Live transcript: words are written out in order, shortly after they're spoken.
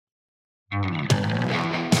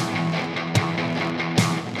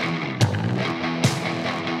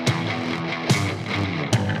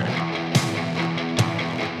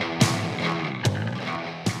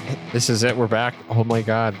This is it. We're back. Oh my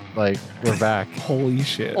god! Like we're back. Holy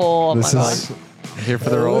shit! Oh This my is here for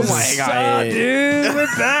the rolls. Oh my god, dude, we're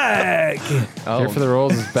back. Here for the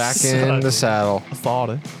rolls is back in the saddle I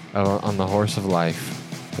thought it. on the horse of life.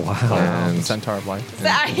 Wow. And- Centaur of life.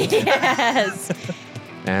 Yes.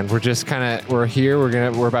 And we're just we're here.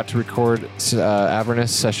 We're about to record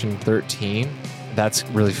Avernus session 13. That's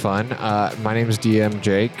really fun. My name is DM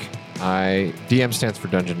Jake. DM stands for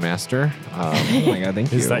Dungeon Master. Oh my god,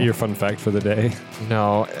 thank you. Is that your fun fact for the day?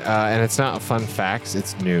 No, and it's not fun facts.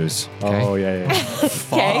 It's news. Okay? Oh, yeah.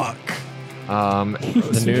 Okay.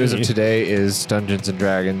 The news of today is Dungeons &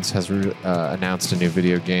 Dragons has announced a new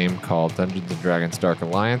video game called Dungeons & Dragons Dark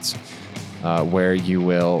Alliance, where you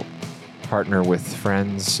will partner with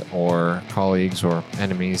friends or colleagues or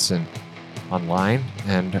enemies and online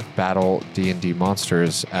and battle D&D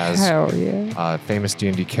monsters as Hell yeah. famous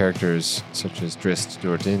D&D characters such as Drist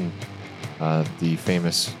Do'Urden, the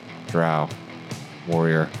famous drow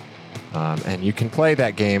warrior. And you can play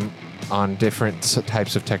that game on different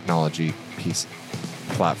types of technology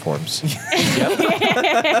platforms.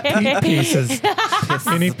 Pieces.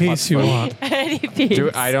 Any piece you want. Any piece.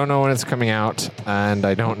 I don't know when it's coming out, and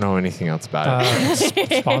I don't know anything else about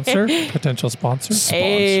it. Sponsor? Potential sponsor?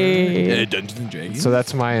 Hey. Dungeons and Dragons. So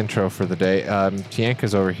that's my intro for the day.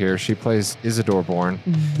 Tianka's over here. She plays Isidore Born.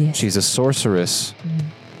 Yes. She's a sorceress,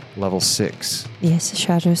 level 6. Yes, a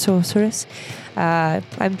shadow sorceress.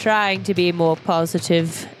 I'm trying to be more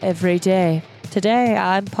positive every day. Today,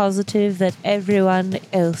 I'm positive that everyone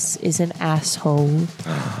else is an asshole.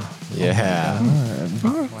 Yeah.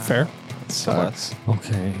 Fair. That sucks.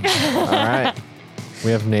 Okay. All right.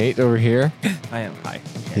 We have Nate over here. I am. Hi.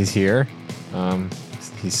 He's here.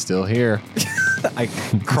 He's still here. I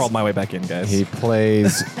crawled my way back in, guys. He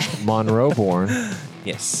plays Monroe Born,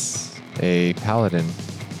 Yes. a paladin,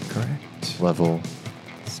 Correct. level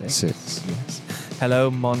 6. Yes. Hello,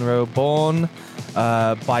 Monroe Born.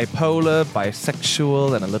 Bipolar,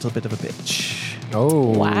 bisexual, and a little bit of a bitch. Oh.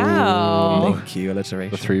 Wow. Thank you,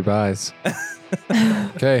 alliteration. The 3 buys.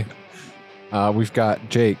 Okay. We've got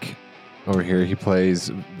Jake over here. He plays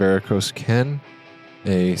Varicose Ken,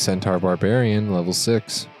 a centaur barbarian, level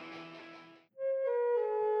 6.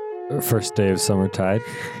 First day of summertide,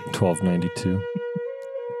 1292.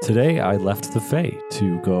 Today, I left the Fae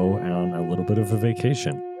to go on a little bit of a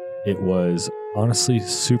vacation. It was honestly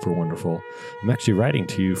super wonderful. I'm actually writing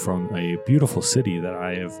to you from a beautiful city that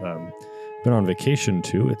I have been on vacation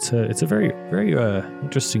to. It's a very, very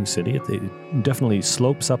interesting city. It definitely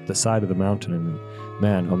slopes up the side of the mountain, and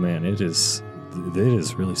man, oh man, it is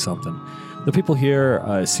really something. The people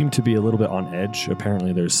here seem to be a little bit on edge.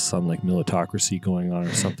 Apparently, there's some like militocracy going on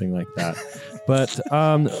or something like that. But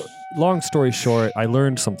long story short, I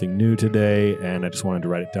learned something new today, and I just wanted to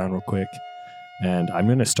write it down real quick. And I'm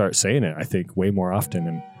going to start saying it, I think, way more often.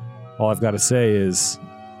 And all I've got to say is,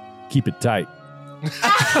 keep it tight. This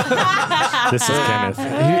is Kenneth.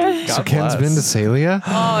 So Ken's been to Salia?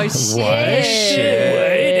 Oh, shit.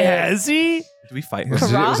 Wait, has he? Did we fight him? Was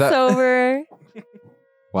that- Crossover.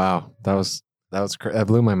 Wow. That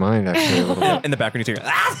blew my mind actually a little bit. In the background, you hear,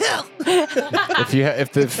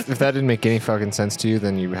 If that didn't make any fucking sense to you,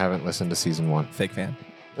 then you haven't listened to season 1. fake fan.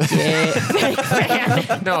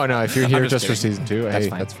 No, if you're here I'm just for kidding. season 2, That's hey,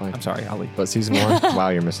 fine. that's fine. I'm sorry, I'll leave. But season 1, wow,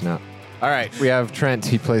 you're missing out. All right, we have Trent.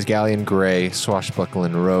 He plays Galleon Gray,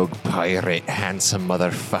 swashbuckling rogue pirate, handsome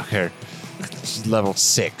motherfucker, level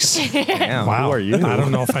 6. Damn. Wow. Who are you? I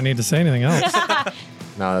don't know if I need to say anything else.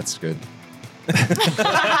 No, that's good.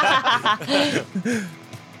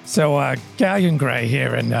 So, Galleon Grey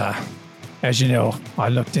here, and as you know, I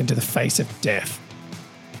looked into the face of death,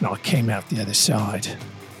 and I came out the other side.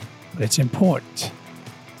 But it's important.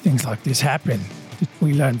 Things like this happen. That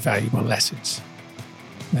we learn valuable lessons.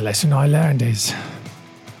 The lesson I learned is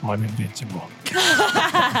I'm invincible.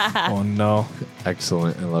 Oh, no.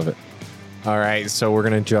 Excellent. I love it. All right, so we're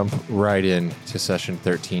going to jump right in to session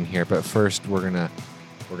 13 here. But first, we're going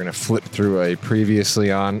to flip through a previously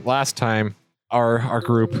on. Last time, our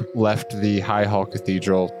group left the High Hall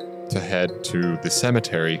Cathedral to head to the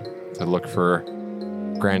cemetery to look for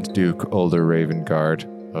Grand Duke Ulder Ravengard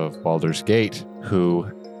of Baldur's Gate, who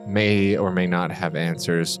may or may not have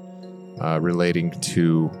answers relating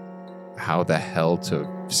to how the hell to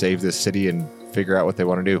save this city and figure out what they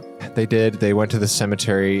want to do. They did. They went to the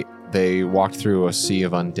cemetery. They walked through a sea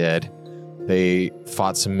of undead. They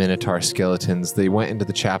fought some Minotaur skeletons. They went into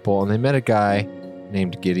the chapel and they met a guy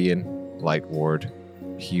named Gideon Lightward.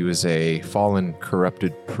 He was a fallen,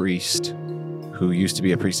 corrupted priest who used to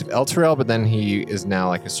be a priest of Elturel, but then he is now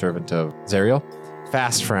like a servant of Zariel.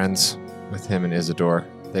 Fast friends with him and Isidore.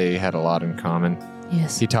 They had a lot in common.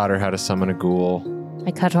 Yes. He taught her how to summon a ghoul.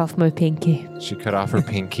 I cut off my pinky. She cut off her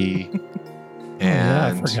pinky, Yeah, I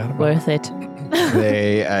and forgot about Worth it.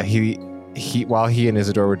 he while he and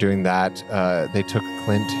Isidore were doing that, they took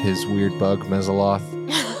Clint, his weird bug Mezzaloth,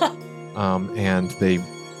 and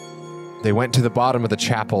they went to the bottom of the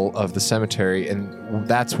chapel of the cemetery, and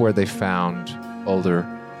that's where they found older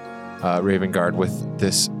Ravengard with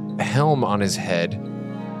this helm on his head,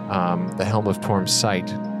 the helm of Torm's sight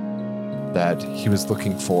that he was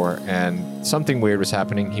looking for, and something weird was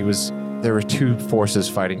happening. There were two forces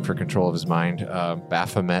fighting for control of his mind,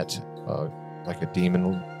 Baphomet, like a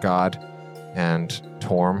demon god, and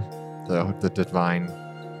Torm, the divine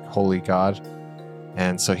holy god.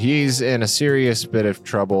 And so he's in a serious bit of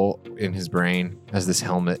trouble in his brain, as this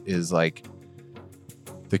helmet is like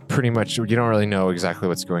pretty much, you don't really know exactly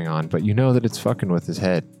what's going on, but you know that it's fucking with his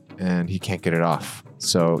head and he can't get it off.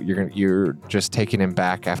 So you're just taking him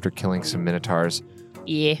back after killing some minotaurs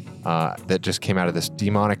Yeah. that just came out of this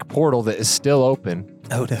demonic portal that is still open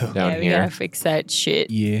Oh no. down We here. gotta fix that shit.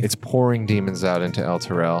 Yeah. It's pouring demons out into El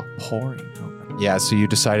Terrell. pouring. Yeah, so you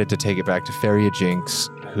decided to take it back to Feria Jinx,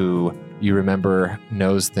 who you remember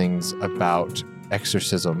knows things about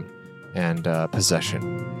exorcism and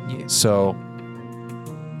possession. Yeah. So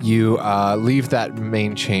you leave that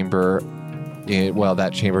main chamber,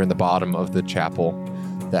 that chamber in the bottom of the chapel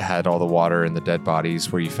that had all the water and the dead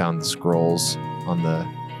bodies, where you found the scrolls on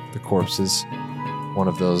the corpses. One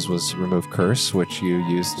of those was Remove Curse, which you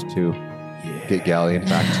used to get Galleon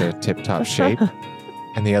back to tip-top shape.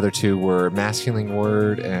 And the other two were Masculine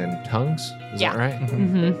Word and Tongues. Is that right?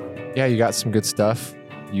 Mm-hmm. Yeah, you got some good stuff.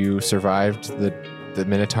 You survived the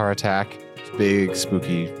Minotaur attack. Big,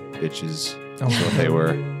 spooky bitches. That's what they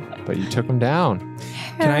were. But you took them down.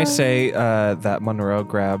 Can I say that Monroe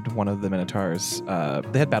grabbed one of the Minotaurs?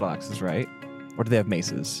 They had battle axes, right? Or do they have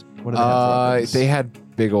maces? What do they have for weapons? They had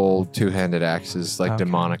big old two-handed axes, like Okay.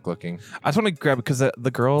 demonic looking. I just want to grab because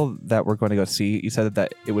the girl that we're going to go see, you said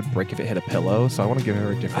that it would break if it hit a pillow, so I want to give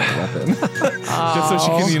her a different weapon. Just so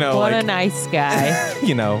she can, What a like, nice guy.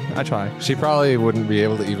 I try. She probably wouldn't be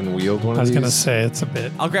able to even wield one I of was these. going to say it's a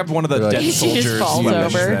bit. I'll grab one of the They're like- dead She just soldiers. falls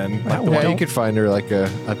weapons over. then. Like, Wow. the Yeah, one- you could find her like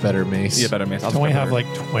a better mace. Yeah, better mace. I'll Don't we just have grab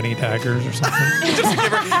like 20 daggers or something?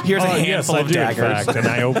 her. Here's a handful yes, I of do, in daggers. fact. And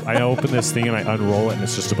I open this thing and I unroll it, and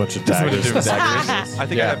it's just a bunch of Just what to daggers. do with daggers. I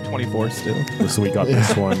think Yeah. I have 24 still. So we got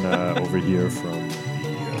this one over here from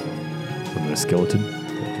the skeleton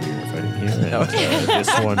that we were fighting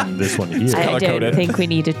here. And this one here. I color-coded. don't think we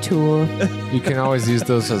need a tool. You can always use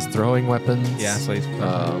those as throwing weapons. Yeah, so he's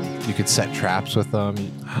You could set traps with them.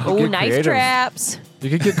 Oh, get knife creative. traps. You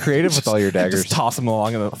could get creative with all your daggers. Just toss them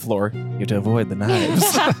along on the floor. You have to avoid the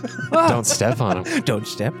knives. Don't step on them. Don't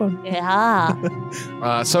step on.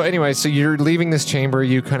 Yeah. So anyway, so you're leaving this chamber.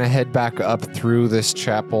 You kind of head back up through this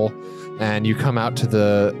chapel, and you come out to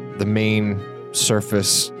the main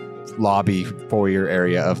surface lobby foyer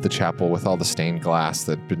area of the chapel with all the stained glass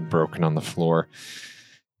that had been broken on the floor.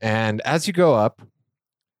 And as you go up,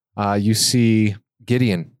 you see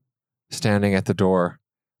Gideon standing at the door,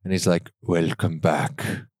 and he's like, "Welcome back,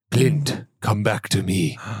 Clint. Come back to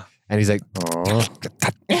me." And he's like, "Oh,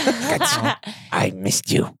 I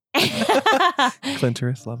missed you."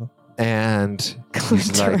 Clintoris, love him. And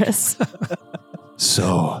he's like, Clitoris.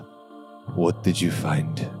 "So, what did you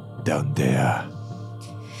find down there?"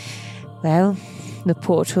 Well, the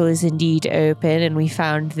portal is indeed open, and we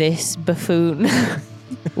found this buffoon.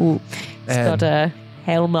 Ooh, it's got a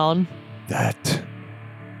helm on. That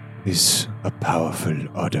is a powerful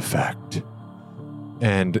artifact.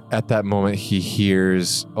 And at that moment, he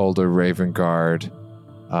hears older Ravengard,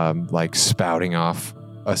 like spouting off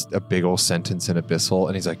a big old sentence in Abyssal,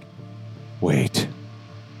 and he's like, "Wait,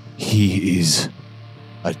 he is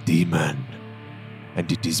a demon,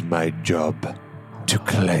 and it is my job to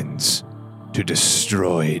cleanse, to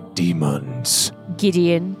destroy demons."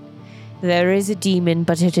 Gideon, there is a demon,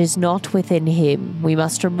 but it is not within him. We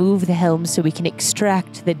must remove the helm so we can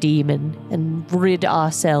extract the demon and rid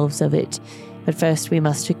ourselves of it. But first, we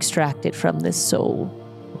must extract it from this soul.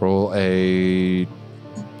 Roll a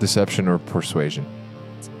deception or persuasion.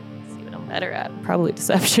 See what I'm better at. Probably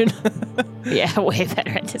deception. Yeah, way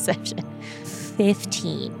better at deception.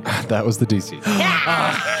 15. That was the DC.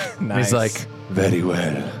 Nice. And he's like, "Very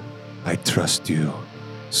well. I trust you,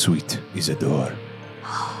 sweet Isidore.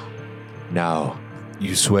 Now,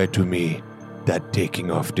 you swear to me that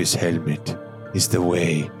taking off this helmet is the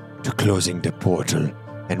way to closing the portal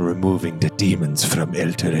and removing the demons from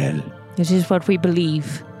El Terrell." It is what we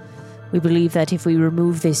believe. We believe that if we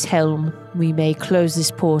remove this helm, we may close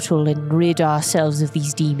this portal and rid ourselves of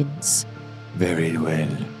these demons. Very well.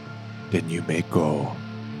 then you may go.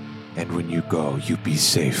 And when you go, you be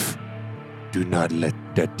safe. Do not let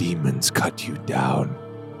the demons cut you down,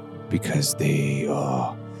 because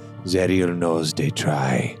Zeriel knows they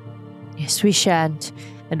try. Yes, we shan't,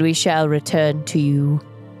 and we shall return to you.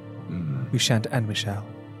 We shan't and we shall.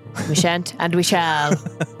 We shan't, and we shall.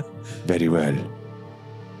 Very well.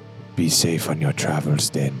 Be safe on your travels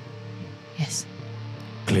then. Yes.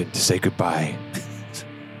 Clint, say goodbye.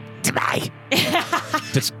 Goodbye.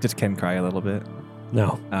 Did Ken cry a little bit?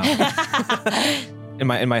 No. Oh. In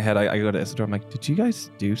my head, I go to Isidore. I'm like, did you guys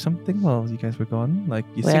do something while you guys were gone? Like,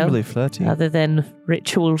 you seem Well, really flirty. Other than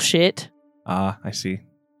ritual shit, Ah, I see.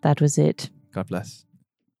 that was it. God bless.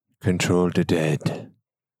 Control the dead.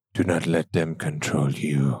 Do not let them control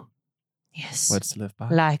you. Yes. Words to live by.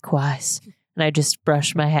 Likewise. And I just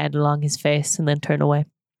brush my hand along his face and then turn away.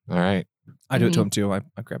 All right. I do it to him too. I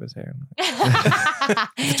grab his hair.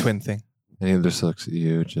 It's a twin thing. And he just looks at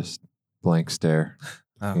you, just blank stare,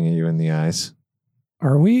 Oh. looking at you in the eyes.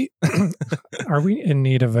 Are we in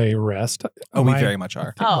need of a rest? Oh, we Am I- very much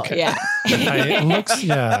are. Oh, Okay. yeah. It looks,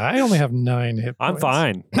 I only have 9 hit I'm points.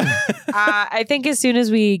 fine. I think as soon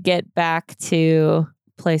as we get back to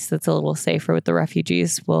a place that's a little safer with the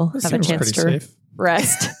refugees, we'll That have a seems chance pretty to safe.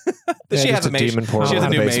 rest. She Yeah, has just a mace. demon portal She has a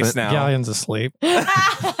in the new mace basement. now. Galleon's asleep. You're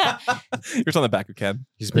on the back of Ken.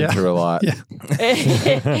 He's been Yeah. through a lot.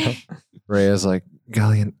 Yeah. Rhea's like,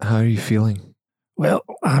 Galleon, how are you feeling? Well,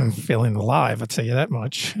 I'm feeling alive. I'll tell you that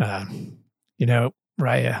much.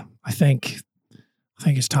 Rhea, I think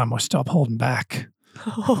it's time I stop holding back.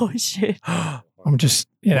 Oh, shit. I'm just,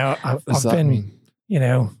 I've What does that been, mean?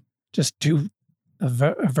 just do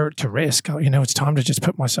avert to risk. It's time to just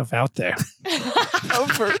put myself out there.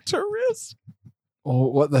 Avert to risk. Oh,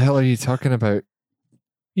 what the hell are you talking about?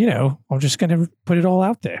 I'm just going to put it all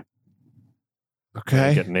out there.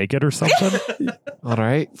 Okay. Get naked or something? All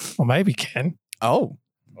right. Well, maybe Ken. Oh.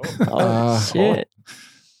 Oh, shit.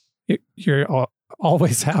 You're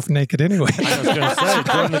always half naked anyway. I was going to say,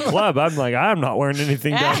 join the club. I'm like, I'm not wearing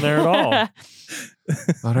anything down there at all.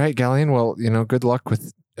 All right, Galleon. Well, good luck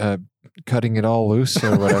with cutting it all loose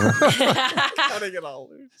or whatever. Cutting it all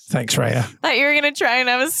loose. Thanks, Rhea. Thought you were going to try and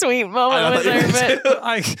have a sweet moment with her,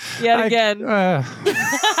 but yet again.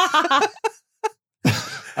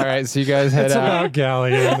 All right, so you guys head It's out. about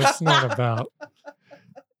Galleon. It's not about.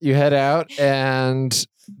 You head out, and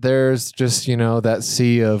there's just that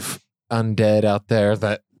sea of undead out there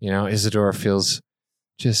that Isidore feels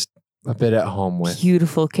just a bit at home with.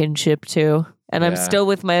 Beautiful kinship, too. And I'm Yeah. still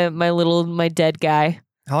with my dead guy.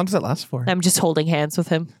 How long does that last for? I'm just holding hands with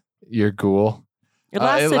him. Your ghoul. It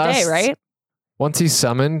lasts a day, right? Once he's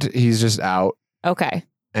summoned, he's just out, Okay.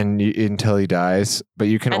 and until he dies. But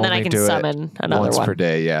you can And then only I can do summon it another once one. per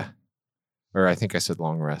day. Yeah, or I think I said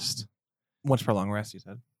long rest. Once per long rest, you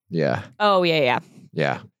said. Yeah. Oh, yeah.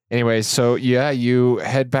 Yeah. Anyway, so you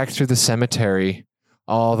head back through the cemetery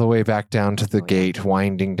all the way back down to the gate,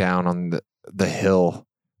 winding down on the hill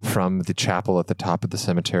from the chapel at the top of the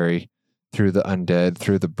cemetery, through the undead,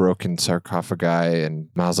 through the broken sarcophagi and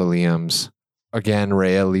mausoleums. Again,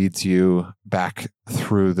 Rhea leads you back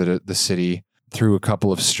through the city, through a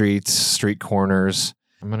couple of street corners.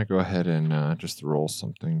 I'm going to go ahead and just roll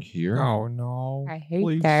something here. Oh, no. I hate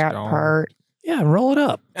Please that don't. part. Yeah, roll it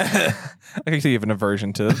up. I can see you have an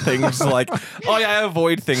aversion to things like, oh yeah, I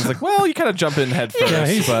avoid things like, well, you kind of jump in head first.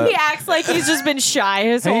 Yeah, but He acts like he's just been shy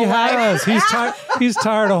his He whole has. life. He's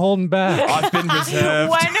tired of holding back. I've been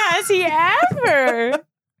reserved. When has he ever?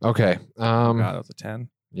 Okay. God, that was a 10.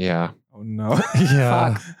 Yeah. Oh no.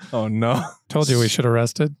 Yeah. Oh no. Told you we should have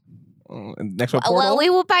rested. Next one, portal. Well,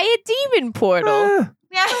 we will buy a demon portal. Ah,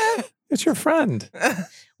 Yeah. it's your friend.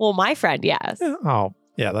 Well, my friend, yes. Oh,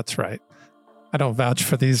 yeah, that's right. I don't vouch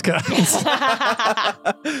for these guys.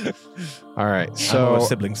 All right. I know So what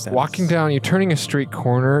sibling status. walking down, you're turning a street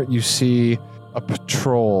corner, you see a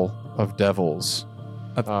patrol of devils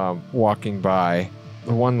walking by.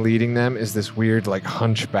 The one leading them is this weird, like,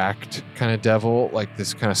 hunchbacked kind of devil, like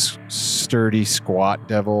this kind of sturdy, squat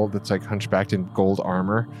devil that's like hunchbacked in gold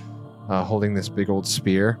armor, holding this big old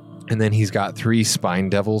spear. And then he's got 3 spine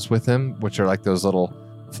devils with him, which are like those little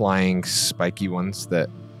flying, spiky ones that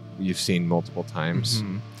you've seen multiple times.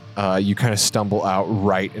 Mhm. You kind of stumble out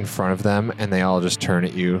right in front of them, and they all just turn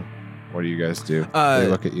at you. What do you guys do? They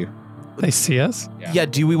look at you. They see us. Yeah,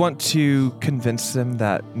 do we want to convince them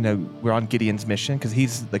that we're on Gideon's mission? Because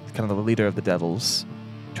he's like kind of the leader of the devils,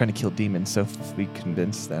 trying to kill demons. So if we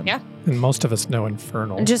convince them. Yeah. And most of us know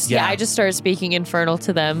Infernal. And just, Yeah. I just started speaking Infernal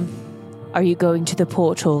to them. Are you going to the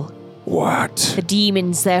portal? What? The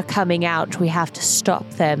demons, they're coming out. We have to stop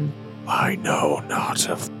them. I know not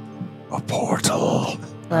of a portal.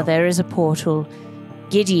 Well, there is a portal.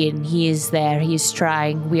 Gideon, he is there. He is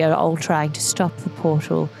trying. We are all trying to stop the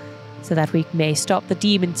portal so that we may stop the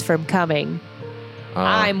demons from coming.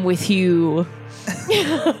 I'm with you.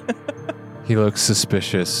 He looks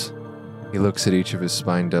suspicious. He looks at each of his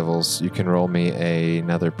spine devils. You can roll me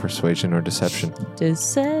another persuasion or deception.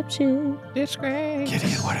 Deception. Disgrace.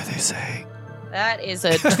 Gideon, what do they say? That is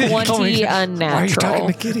a 20 unnatural. Why are you talking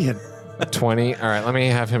to Gideon? 20. All right, let me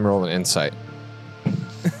have him roll an insight.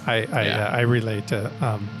 I relay to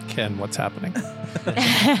Ken what's happening.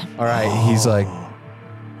 All right, he's like,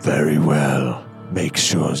 Very well. Make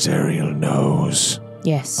sure Zariel knows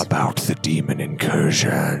Yes, about the demon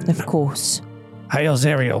incursion. of course. Hail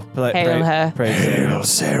Zariel. Hail her. Hail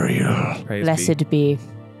Zariel. Blessed be.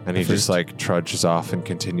 and he just like trudges off and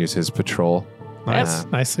continues his patrol. Nice.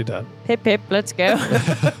 Nicely done. Pip, pip, let's go.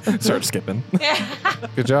 Start skipping.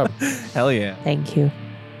 Good job. Hell yeah. Thank you.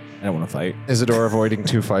 I don't want to fight. Isidore avoiding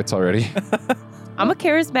 2 fights already. I'm a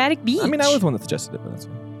charismatic beach. I mean, I was one that suggested it, but that's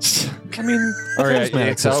fine. I mean, All right,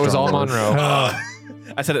 charismatic's so a it was all strong word. Monroe.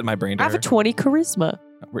 I said it in my brain. I have a 20 charisma.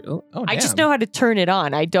 Oh, I just damn. know how to turn it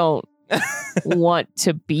on. I don't want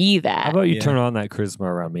to be How that. about you Yeah. turn on that charisma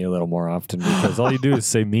around me a little more often because all you do is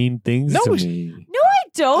say mean things No, to sh- me. No, I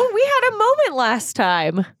don't. We had a moment last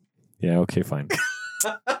time. Yeah, okay, fine.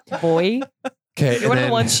 Boy, Okay, you're one of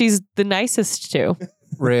the ones she's the nicest to.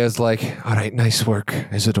 Rhea's like, all right, nice work,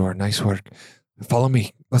 Isidore, nice work. Follow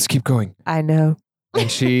me. Let's keep going. I know. And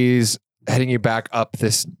she's heading you back up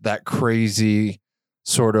that crazy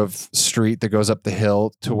sort of street that goes up the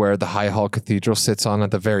hill to where the High Hall Cathedral sits on at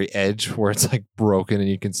the very edge where it's like broken and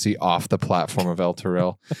you can see off the platform of El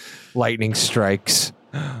Toril. Lightning strikes.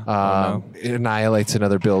 It annihilates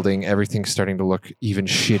another building. Everything's starting to look even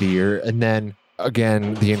shittier. And then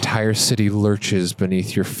again, the entire city lurches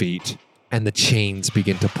beneath your feet and the chains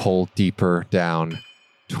begin to pull deeper down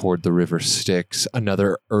toward the river Styx.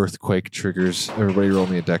 Another earthquake triggers. Everybody roll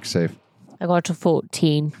me a dex save. I got to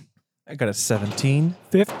 14. I got a 17.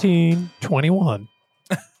 15, 21.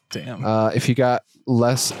 Damn. If you got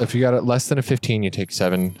less than a 15, you take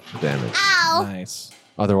 7 damage. Nice.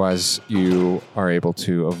 Otherwise, you are able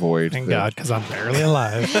to avoid. Thank the- God, because I'm barely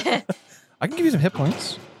alive. I can give you some hit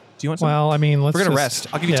points. Do you want some? Well, I mean, let's We're gonna just-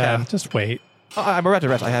 rest. I'll give you 10. Just wait. I'm about to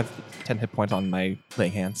rest. I have 10 hit points on my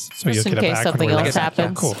laying hands. So Just you'll in get it case back something when we're else back. Yeah,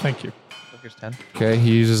 happens. cool, thank you. So here's 10. Okay,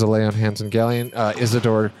 he uses a lay on hands and galleon.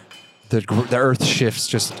 Isidore, the earth shifts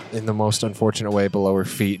just in the most unfortunate way below her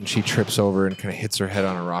feet, and she trips over and kind of hits her head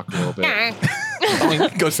on a rock a little bit.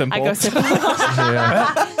 Go simple. I go simple.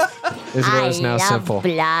 Yeah. Isidore is now simple.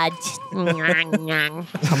 blood.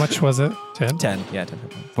 How much was it? 10? 10. Yeah, 10 hit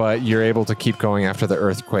points. But you're able to keep going after the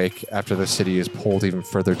earthquake, after the city is pulled even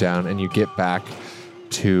further down, and you get back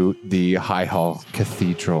to the High Hall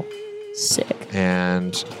Cathedral. Sick.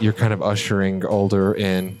 And you're kind of ushering Older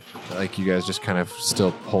in, like you guys just kind of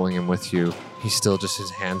still pulling him with you. He's still just his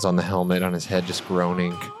hands on the helmet on his head, just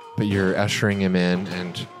groaning. But you're ushering him in,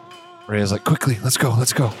 and Rhea's like, quickly, let's go,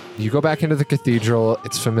 let's go. You go back into the cathedral.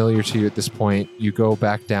 It's familiar to you at this point. You go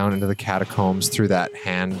back down into the catacombs through that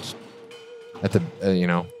hand at the,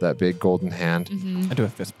 that big golden hand. I do a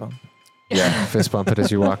fist bump. Yeah, fist bump it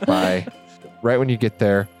as you walk by. Right when you get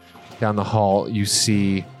there, down the hall, you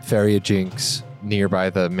see Feria Jinx nearby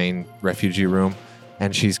the main refugee room,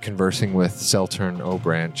 and she's conversing with Seltern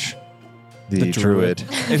O'Branch, the druid.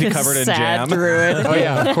 Is he covered in Sad jam? druid. Oh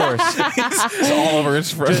yeah, of course. It's all over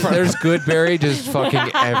his front. There's Goodberry just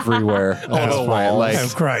fucking everywhere. At this point. Like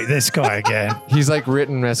Oh, great. This guy again. he's like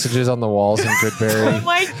written messages on the walls in Oh Goodberry.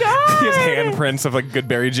 my god. He has handprints of like good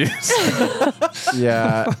berry juice.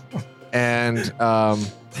 Yeah, and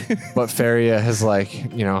but Feria has like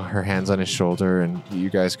her hands on his shoulder, and you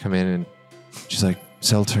guys come in, and she's like,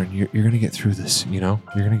 Seltern, you're gonna get through this. You're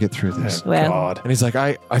gonna get through this. Oh, Well. God. And he's like,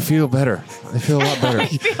 I feel better. I feel a lot better. I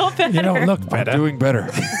feel better. You don't look I'm better. doing better. And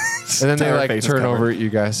then they Entire like face is turn covered. over at you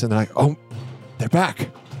guys, and they're like, oh, they're back.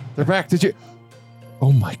 They're back. Did you?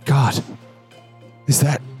 Oh my God. Is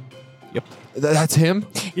that? Yep. That's him?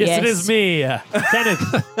 Yes, Yes. it is me,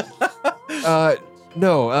 Kenneth.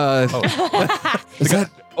 No. Is that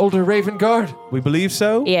Older Raven Guard? We believe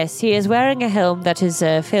so. Yes, he is wearing a helm that is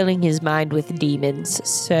filling his mind with demons,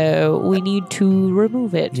 so we need to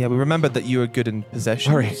remove it. Yeah, we remembered that you are good in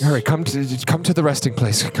possession. Hurry! Come to the resting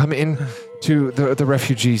place. Come in to the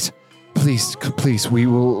refugees. Please, we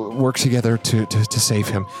will work together to save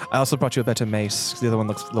him. I also brought you a better mace. The other one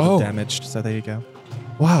looks a little damaged, so there you go.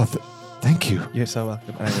 Wow, Thank you. You're so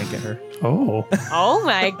welcome. And I wink at her. Oh. Oh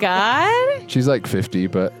my god. She's like 50,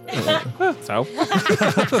 but So?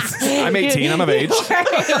 I'm 18. I'm of age. You're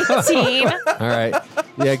 18. all right.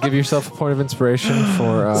 Yeah, give yourself a point of inspiration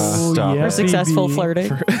for Stop. yeah, it. Successful baby.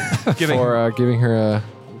 flirting. giving her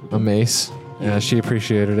a mace. She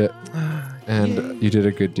appreciated it, and you did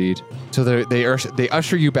a good deed. So they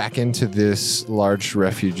usher you back into this large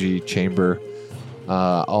refugee chamber.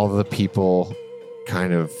 All the people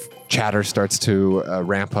kind of chatter starts to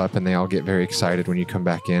ramp up, and they all get very excited when you come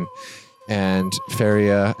back in. And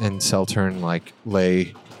Feria and Seltern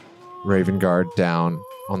lay Ravengard down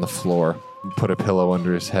on the floor, put a pillow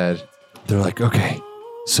under his head. They're like, okay,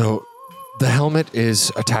 so the helmet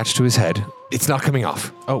is attached to his head. It's not coming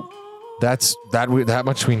off. Oh. That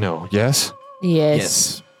much we know. Yes.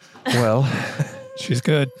 Yes. Well, She's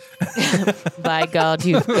good. By God,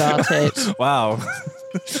 you've got it. Wow.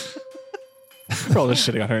 We're all just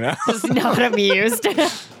shitting on her now. Just not amused.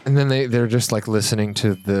 and then they're just listening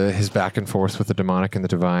to his back and forth with the demonic and the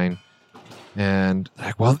divine. And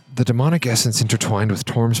the demonic essence intertwined with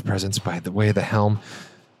Torm's presence by the way the helm,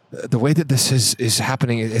 the way that this is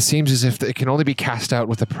happening, it seems as if it can only be cast out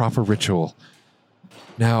with a proper ritual.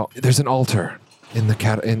 Now, there's an altar in the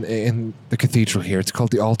cathedral here. It's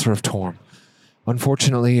called the Altar of Torm.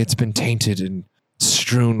 Unfortunately, it's been tainted and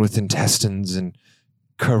strewn with intestines and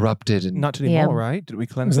corrupted. And Not anymore, right? Did we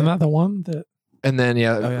cleanse Isn't it? that the one that? and then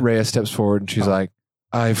yeah. Rhea steps forward and she's like,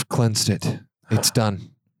 "I've cleansed it. It's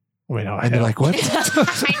done." Wait, no, I And they're helped. like,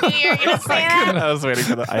 "What?" I knew you were going to say that. I was waiting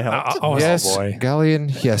for that. I helped. Oh, Yes, boy. Galleon.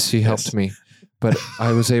 Yes, he helped me, but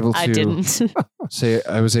I was able to I didn't.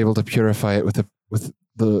 I was able to purify it with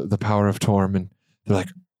the power of Torm, and they're like,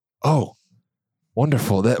 "Oh,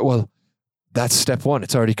 wonderful! That's step one.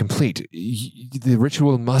 It's already complete. The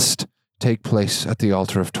ritual must take place at the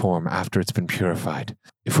altar of Torm after it's been purified.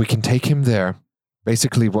 If we can take him there,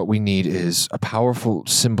 basically what we need is a powerful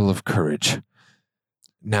symbol of courage."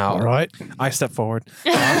 Now, All right. I step forward.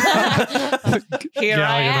 Here I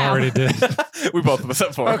Galleon am. already did. We both of us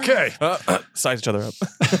step forward. Okay. Size each other up.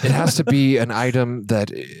 it has to be an item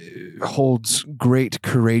that holds great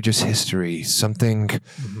courageous history, something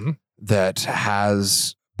Mhm. that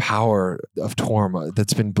has power of Torm,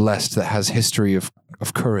 that's been blessed, that has history of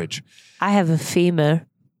courage. I have a femur.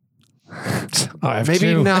 I have Maybe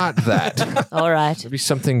two. not that. All right. Maybe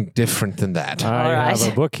something different than that. I All right.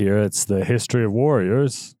 have a book here. It's the History of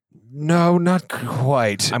Warriors. No, not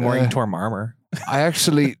quite. I'm wearing Torm armor.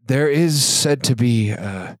 there is said to be,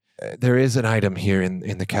 there is an item here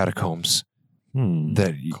in the catacombs that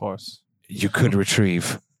Of course. you could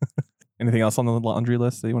retrieve. Anything else on the laundry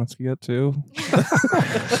list that you want us to get to?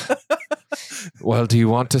 Well, do you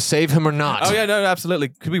want to save him or not? Oh, yeah, no, absolutely.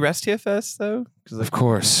 Could we rest here first, though? Of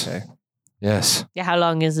course. Okay. Yes. Yeah, how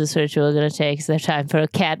long is this ritual going to take? Is there time for a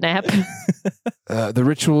cat nap? The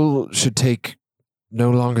ritual should take no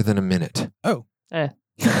longer than a minute. All right,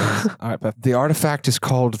 perfect. The artifact is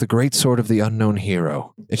called the Great Sword of the Unknown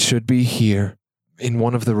Hero. It should be here in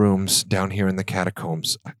one of the rooms down here in the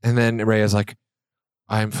catacombs. And then Rhea's like,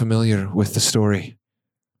 "I'm familiar with the story.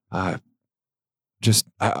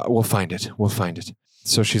 We'll find it. We'll find it."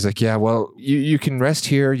 So she's like, "Yeah, well, you can rest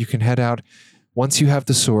here. You can head out. Once you have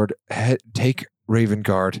the sword, take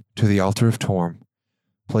Ravengard to the altar of Torm.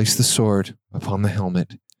 Place the sword upon the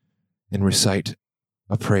helmet and recite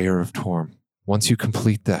a prayer of Torm. Once you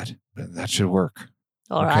complete that should work."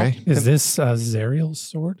 All right. Okay? Is this Zariel's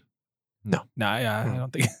sword? Nah, yeah, I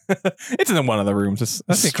don't think it's in one of the rooms.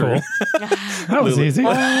 That's cool. That was easy.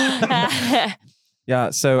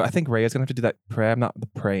 Yeah, so I think Rhea's gonna have to do that prayer. I'm not the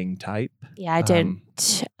praying type. Yeah, I don't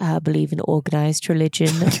believe in organized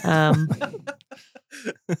religion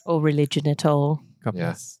or religion at all,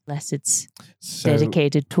 Yes. unless it's So,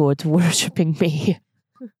 dedicated towards worshipping me.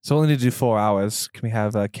 so only need to do 4 hours. Can we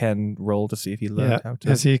have Ken roll to see if he learned how to?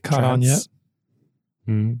 Has he caught on yet?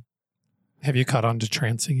 Hmm. Have you caught on to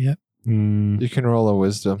trancing yet? You can roll a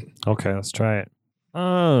wisdom. Okay, let's try it.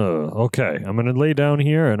 Oh, okay. I'm going to lay down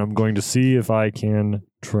here and I'm going to see if I can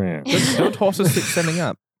trance. Don't horses keep standing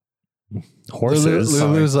up. Horses.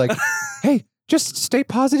 Lulu's like, "Hey, just stay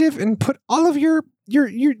positive and put all of your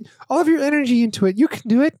energy into it. You can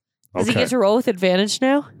do it." Does he Okay. get to roll with advantage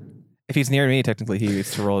now? If he's near me, technically he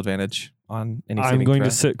gets to roll advantage on any I'm saving going throw.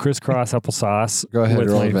 to sit crisscross applesauce Go ahead, with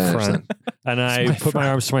roll my advantage front, and I put my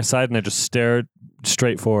arms to my side and I just stare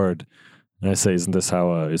straight forward. And I say, "Isn't this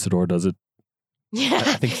how Isidore does it?"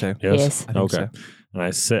 I think so. Yes. I think Okay. so. And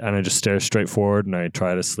I sit and I just stare straight forward and I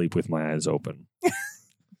try to sleep with my eyes open.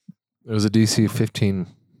 It was a DC 15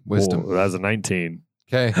 wisdom. Oh, that's a 19.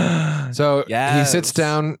 Okay. So he Yes. sits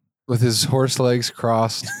down with his horse legs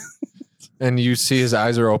crossed and you see his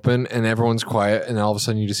eyes are open, and everyone's quiet, and all of a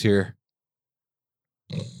sudden you just hear.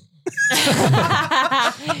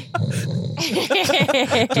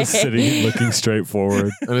 Just sitting, looking straight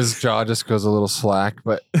forward. And his jaw just goes a little slack,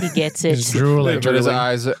 but He gets it. He's drooling. but his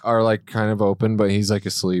eyes are like kind of open, but he's like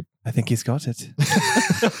asleep. I think he's got it.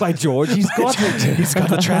 By George, he's got it. He's got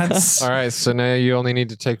the trance. All right, so now you only need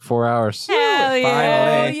to take 4 hours. Hell yeah. Oh,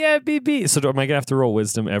 Finally. yeah, BB. So am I going to have to roll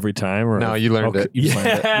wisdom every time? Or? No, you learned it. You Yeah. learned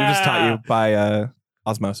it. We just taught you by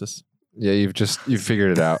osmosis. Yeah, you've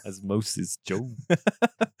figured it out. Osmosis, Joe.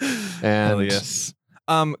 And Hell yes.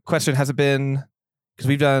 Question: has it been? Because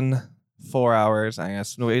we've done 4 hours. I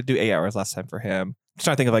guess no, we did do 8 hours last time for him. Just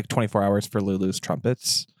trying to think of like 24 hours for Lulu's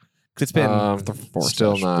trumpets. Because it's been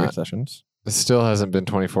still not. 3 sessions. it still hasn't been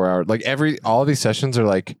 24 hours. Like all of these sessions are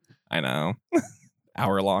like, I know,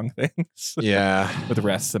 hour-long things. yeah. With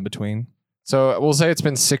rests in between. So we'll say it's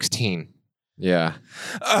been 16. Yeah.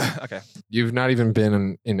 Okay. You've not even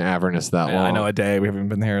been in Avernus that long. I know a day we haven't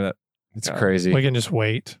been here. That It's God. crazy. We can just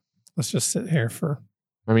wait. Let's just sit here for.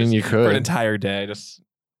 I mean, you for an could. entire day, just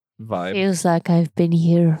vibe. Feels like I've been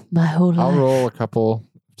here my whole I'll life. roll a couple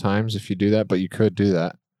times if you do that, but you could do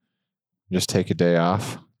that. Just take a day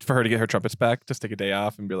off. For her to get her trumpets back, just take a day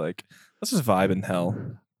off and be like, let's just vibe in hell.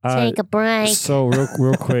 Take a break. So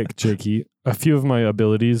real quick, Jakey, a few of my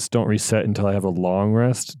abilities don't reset until I have a long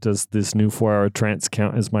rest. Does this new 4-hour trance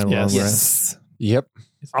count as my long Yes. rest? Yep.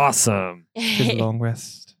 Awesome. Good long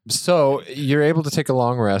rest. So you're able to take a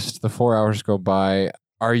long rest. The 4 hours go by.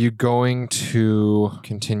 Are you going to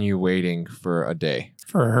continue waiting for a day?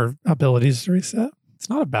 For her abilities to reset. It's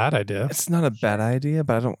not a bad idea. It's not a bad idea,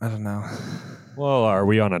 but I don't know. Well, are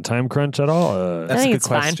we on a time crunch at all? That's think a good it's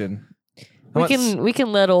fine. question. we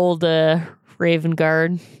can let old Raven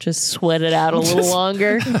Guard just sweat it out a little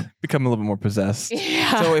longer. Become a little bit more possessed.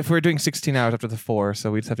 Yeah. So if we're doing 16 hours after the 4,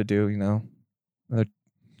 so we just have to do, another,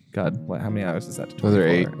 how many hours is that? Another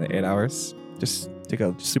 24? 8 hours. Just take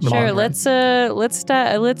a super Sure, long rest.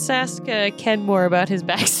 let's ask Ken more about his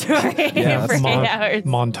backstory Yeah, for 8 Mon- hours.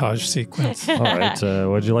 montage sequence. All right.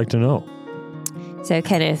 What'd you like to know? So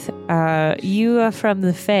Kenneth, you are from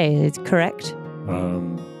the Fae, correct?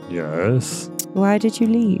 Yes. Why did you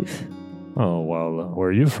leave? Oh, well, where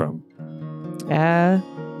are you from?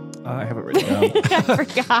 I have it written down. I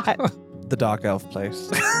forgot. The Dark Elf place.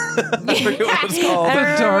 I forget what it's called. I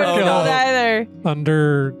don't Dark remember Elf. either. What,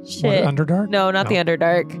 Underdark? No, not the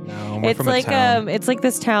Underdark. No, we're It's from a like town. it's like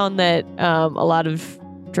this town that a lot of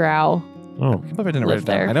Drow. Oh, I can't believe I didn't live write it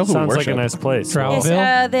down. there. I know who sounds like worship. a nice place. Drow. There's,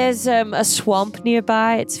 Bill? there's a swamp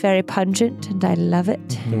nearby. It's very pungent, and I love it.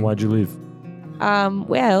 Then why'd you leave?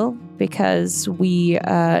 Well, because we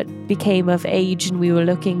became of age and we were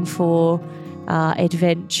looking for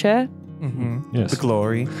adventure. Mm-hmm. Yes. The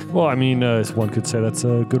glory. Well, I mean, one could say that's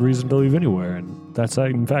a good reason to leave anywhere, and that's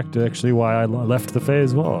in fact actually why I left the Fae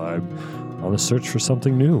as well. I'm on the search for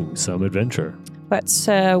something new, some adventure. What's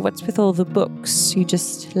with all the books? You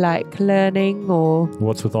just like learning, or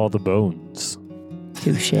What's with all the bones?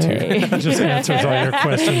 touche? Just answers all your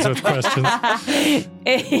questions with questions.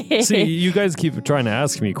 See, you guys keep trying to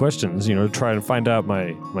ask me questions, to try and find out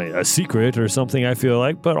my a secret or something. I feel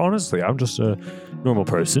like, but honestly, I'm just a normal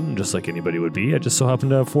person, just like anybody would be. I just so happen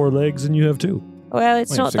to have 4 legs, and you have 2. Well,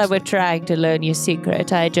 it's Wait, not that 6 we're trying to learn your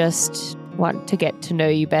secret. I just want to get to know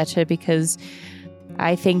you better because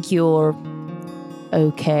I think you're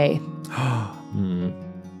okay.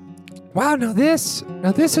 Wow, now this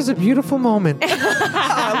is a beautiful moment.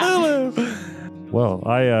 Well,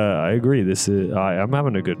 I agree. I'm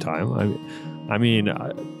having a good time.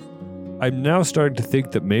 I'm now starting to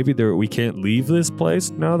think that maybe we can't leave this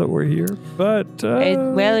place now that we're here. But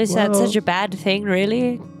Is that such a bad thing,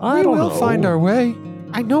 really? I We don't will know. find our way.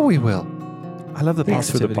 I know we will. I love the Thanks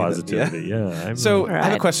for the positivity. positivity. Yeah. So I have a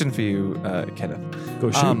Right. question for you, Kenneth.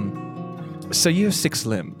 go shoot. So you have 6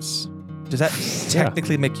 limbs. Does that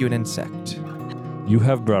technically make you an insect? You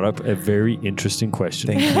have brought up a very interesting question.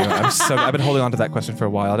 Thank you. I've been holding on to that question for a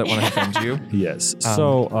while. I don't want to offend you. Yes.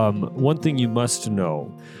 So, one thing you must know: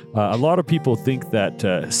 a lot of people think that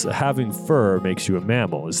having fur makes you a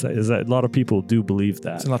mammal. Is that a lot of people do believe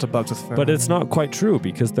that? There's a lot of bugs with fur. But it's not quite true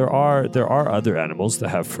because there are other animals that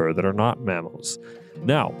have fur that are not mammals.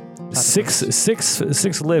 Now,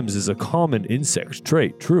 six limbs is a common insect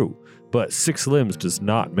trait, true. But 6 limbs does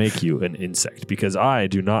not make you an insect because I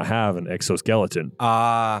do not have an exoskeleton.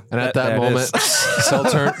 And at that moment,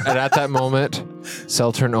 Seltern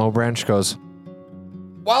Obranch goes,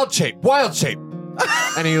 wild shape.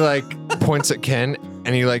 And he points at Ken, and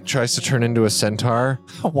and he like tries to turn into a centaur,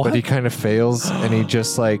 but he kind of fails, and he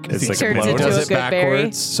just like It's like Turns he into does a it good berry.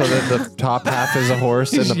 backwards, so that the top half is a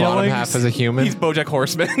horse and He's the bottom yelling- half is a human. He's BoJack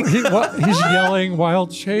Horseman. He's yelling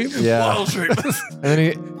wild shape. Yeah. Wild shape.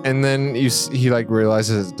 And then he like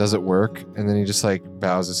realizes it doesn't work, and then he just like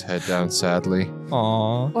bows his head down sadly.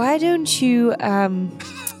 Aw. Why don't you,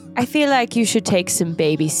 I feel like you should take some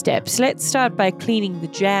baby steps. Let's start by cleaning the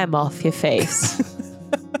jam off your face.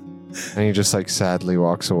 And he just like sadly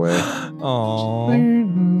walks away Aw.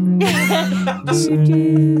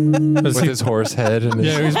 with his horse head and his,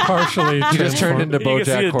 Yeah, he's partially. he just turned into You can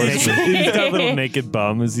see BoJack a naked- Horseman. He's got a little naked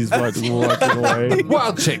bum as he's walking away.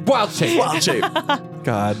 Wild shape, wild shape. Wild shape.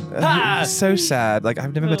 God. He's so sad. Like,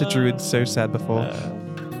 I've never met a druid so sad before.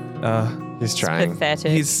 He's trying.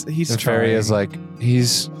 Pathetic. He's The fairy is like,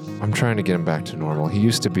 I'm trying to get him back to normal. He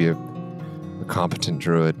used to be a competent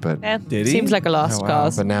druid, but Yeah, Did he? seems like a lost Oh, wow.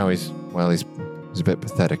 cause. now he's a bit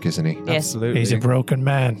pathetic, isn't he? Yes. Absolutely. He's a broken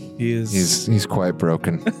man. He is. He's quite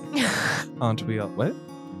broken, Aren't we all? What?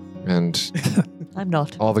 and I'm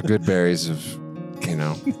not. all the good berries have,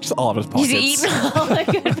 Just all of his pockets. He's eaten all the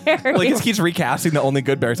good berries. Like, he keeps recasting the only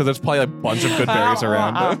good berries, so there's probably a bunch of good berries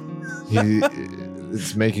around him.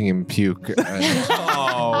 it's making him puke. And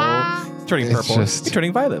Oh. He's turning It's purple. just- He's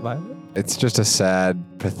turning violet. it's just a sad,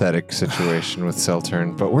 pathetic situation with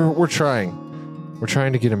Seltern, but we're trying. We're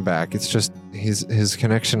trying to get him back. It's just his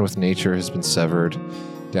connection with nature has been severed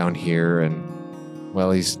down here, and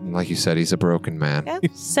well, he's like you said, he's a broken man. Yeah,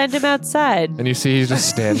 send him outside. And you see he's just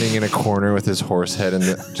standing in a corner with his horse head and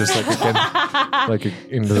just like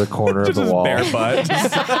into the corner of Just the his wall. bare butt.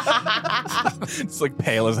 It's like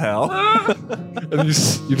pale as hell. And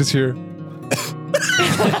you just hear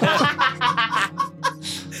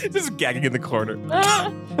Just gagging in the corner.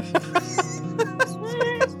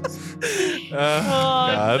 Oh,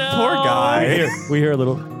 God, no. poor guy. We hear a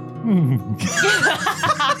little.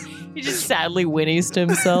 He just sadly whinnies to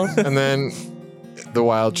himself. and then the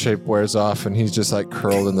wild shape wears off and he's just like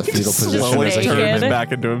curled in the fetal position Slowly as a naked. turns human.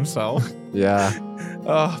 back into himself. Yeah.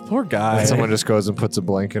 Oh, poor guy. And someone just goes and puts a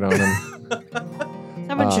blanket on him.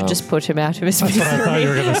 Someone should just put him out of his That's what I misery. thought you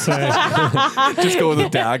were gonna say. just go with a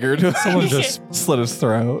dagger to Someone just. slit his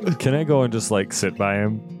throat. Can I go and just like sit by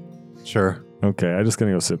him? Sure. Okay, I'm just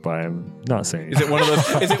gonna go sit by him. Not saying. Is it one of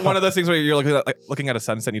those? Is it one of those things where you're looking at a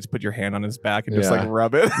sunset and you just put your hand on his back and just Yeah. like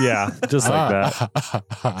rub it? Yeah, just like that.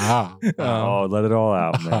 that. Oh, let it all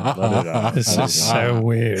out, man. Let it out. This is so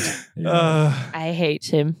weird. I hate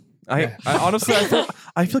him. I honestly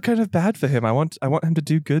I feel kind of bad for him. I want him to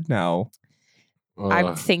do good now.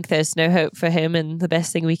 I think there's no hope for him, and the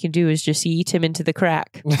best thing we can do is just eat him into the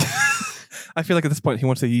crack. I feel like at this point he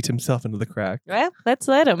wants to eat himself into the crack. Well, let's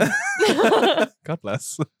let him. God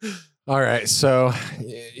bless. All right, so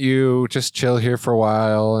you just chill here for a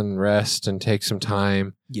while and rest and take some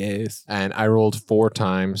time. Yes. And I rolled 4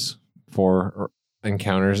 times for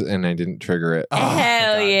encounters, and I didn't trigger it.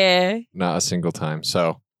 Hell yeah. Not a single time.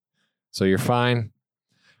 So you're fine.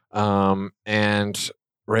 And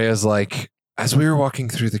Rhea's like, as we were walking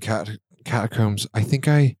through the catacombs, I think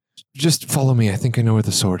just follow me. I think I know where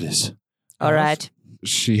the sword is. All right.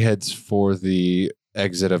 She heads for the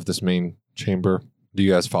exit of this main chamber. Do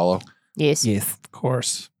you guys follow? Yes. Yes. Of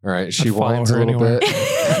course. All right. She I'd follow winds a her little anywhere.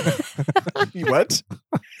 bit. What?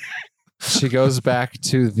 She goes back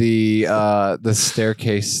to the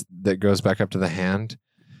staircase that goes back up to the hand,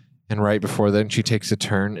 and right before then she takes a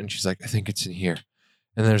turn and she's like, I think it's in here.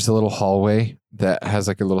 And there's a little hallway that has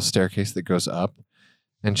like a little staircase that goes up,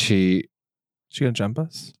 and she gonna jump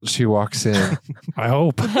us? walks in I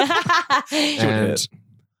hope. and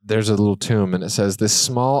there's a little tomb, and it says, this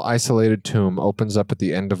small isolated tomb opens up at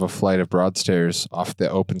the end of a flight of broad stairs off the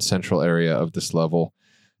open central area of this level.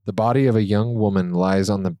 The body of a young woman lies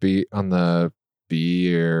on the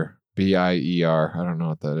bier. B-I-E-R. I don't know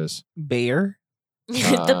what that is. Bear?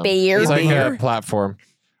 The bear. It's like bear? a platform.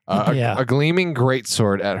 Yeah. A gleaming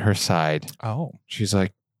greatsword at her side. Oh. She's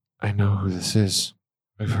like, I know who this is.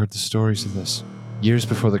 I've heard the stories of this. Years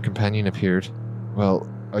before the companion appeared, well,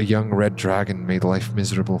 a young red dragon made life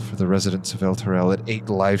miserable for the residents of Elturel. It ate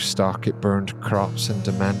livestock, it burned crops, and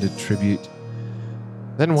demanded tribute.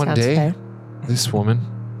 Then one Sounds day, fair. this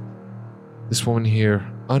woman here,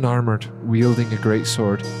 unarmored, wielding a great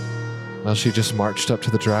sword, well, she just marched up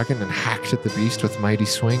to the dragon and hacked at the beast with mighty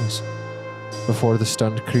swings. Before the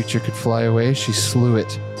stunned creature could fly away, she slew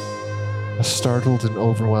it. A startled and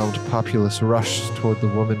overwhelmed populace rushed toward the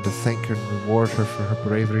woman to thank her and reward her for her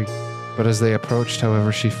bravery. But as they approached,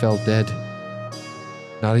 however, she fell dead,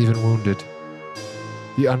 not even wounded.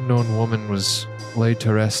 The unknown woman was laid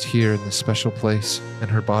to rest here in this special place, and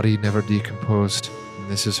her body never decomposed. In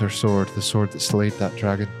this is her sword, the sword that slayed that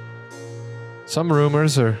dragon. Some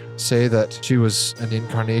rumors say that she was an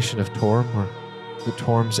incarnation of Torm, or that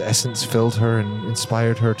Torm's essence filled her and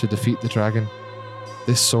inspired her to defeat the dragon.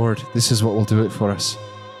 This sword, this is what will do it for us.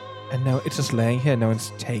 And now it's just laying here. No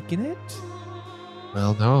one's taking it.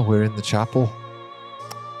 Well, no, we're in the chapel.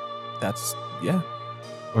 That's yeah.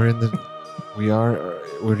 We're in the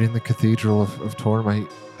cathedral of Torm.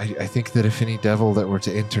 I think that if any devil that were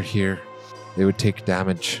to enter here, they would take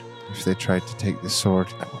damage if they tried to take this sword.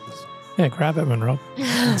 Yeah, grab it, Monroe.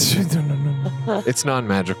 It's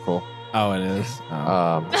non-magical. Oh, it is.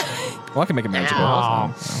 Well, I can make it magical.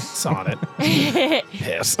 Oh, saw it.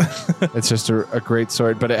 Piss. It's just a great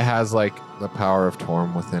sword, but it has like the power of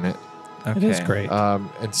Torm within it. It is great.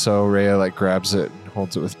 And so Rhea like grabs it and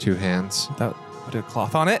holds it with two hands. Put a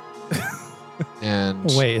cloth on it. And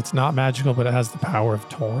Wait, it's not magical, but it has the power of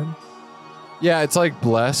Torm? yeah, it's like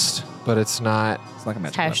blessed, but it's not. It's like a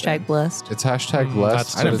magic Hashtag blessed. It's hashtag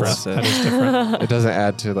blessed. That's but different. it's- That is different. It doesn't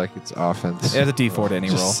add to like its offense. It has a D4 to any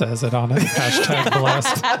roll. Just says it on it. Hashtag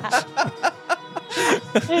blessed.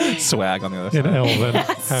 Swag on the other In side. Elven.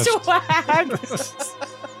 Swag.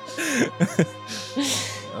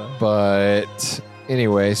 But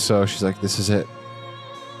anyway, so she's like, "This is it.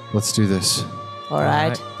 Let's do this." All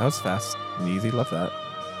right. That was fast and easy. Love that.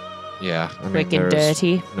 Yeah, I mean, Quick and there's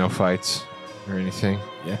dirty. no fights or anything.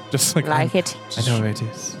 Yeah. Just like Like it. I know where it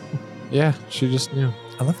is. Yeah, she just knew.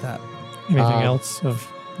 I love that. Anything else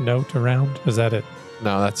of note around? Is that it?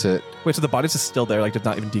 No, that's it. Wait, so the body's just still there, like just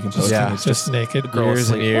not even decomposed. Yeah. It's Just naked. girl Years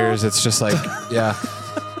and asleep. years. It's just like, yeah,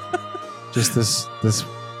 just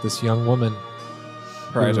this young woman.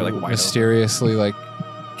 Her eyes are like who wide mysteriously like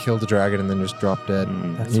killed a dragon and then just dropped dead.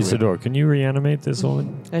 That's Isidore, can you reanimate this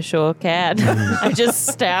woman? I sure can. I just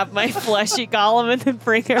stab my fleshy golem and then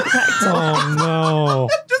bring her back to life. Oh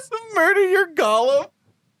just murder your golem.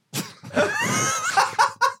 no.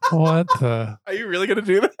 What the? Are you really gonna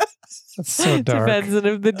do that? That's so dark. Depends on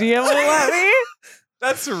if the DM will let me.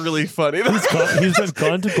 That's really funny. He's been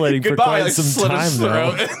contemplating for Goodbye, quite like, some slit his time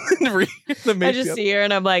now. throat and re- the I make just up. see her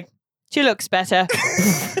and I'm like, she looks better.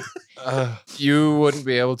 You wouldn't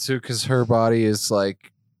be able to because her body is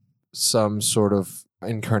like some sort of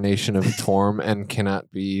incarnation of Torm and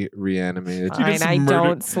cannot be reanimated. You Fine, just I murdered-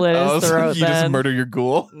 don't slit Oh, his so throat you just then. murder your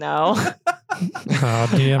ghoul. No.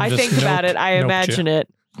 DM I just think about it. I noped imagine you. it.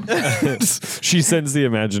 She sends the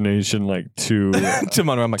imagination like to To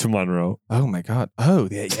Monroe, I'm like, to Monroe. oh my god, oh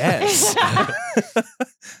yeah, yes. And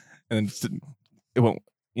then just, it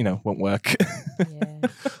won't work. Yeah.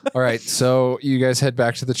 All right, so you guys head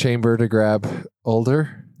back to the chamber to grab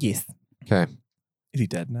Ulder. Yes. Okay. Is he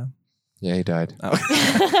dead now? Yeah, he died.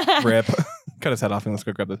 Oh. Rip. Cut his head off and let's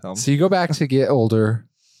go grab the helm. So you go back to get Ulder.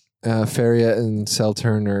 Feria and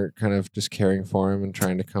Seltern are kind of just caring for him and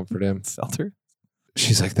trying to comfort him. Selter.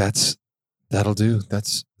 She's like, that'll do.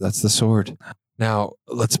 That's the sword. Now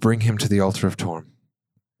let's bring him to the altar of Torm.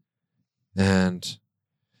 And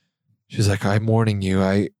she's like, I'm warning you,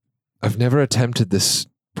 I've never attempted this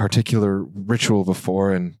particular ritual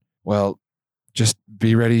before, and well, just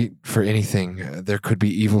be ready for anything. There could be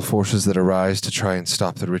evil forces that arise to try and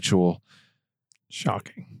stop the ritual.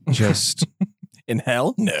 Shocking. Just In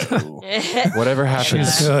hell? No. whatever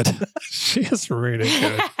She's happens, good. She is really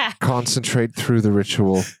good. concentrate through the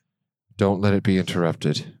ritual. Don't let it be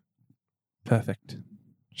interrupted. Perfect.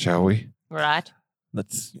 Shall we? Right.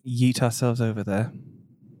 Let's yeet ourselves over there.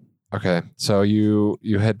 Okay, so you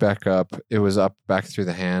head back up. It was up back through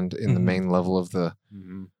the hand in the Mhm. main level of the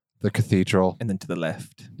cathedral. And then to the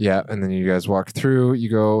left. Yeah, and then you guys walk through. You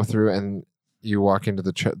go through, and you walk into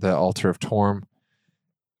the altar of Torm,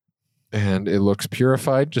 and it looks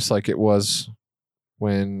purified, just like it was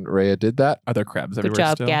when Rhea did that. Are there crabs Good everywhere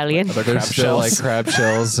job, still? Galleon. Are there There's crab still shells? like crab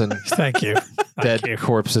shells and Thank you. dead Thank you.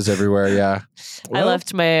 corpses everywhere. Yeah, I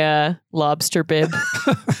left my lobster bib.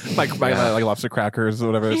 like lobster crackers or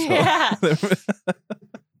whatever it's Yeah. called.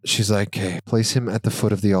 she's like, "Okay, place him at the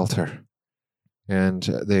foot of the altar," and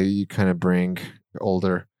you kind of bring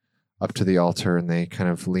Ulder up to the altar, and they kind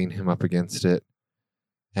of lean him up against it,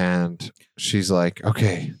 and she's like,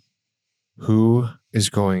 "Okay, who is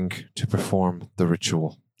going to perform the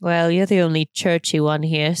ritual?" Well, you're the only churchy one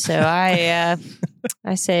here, so I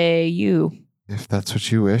say you. If that's what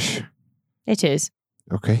you wish. It is.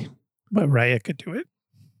 Okay. But Raya could do it.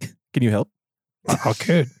 Can you help? I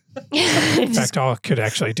could. In fact, I could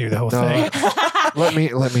actually do the whole No. thing.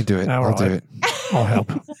 Let me do it. All I'll do right. it. I'll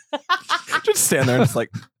help. Just stand there and it's like,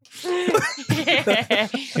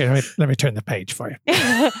 Here, let me turn the page for you.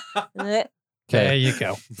 There Okay. you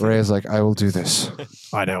go. Rhea's like, I will do this.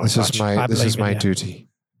 I know. This as is much. I my believe in my you. duty.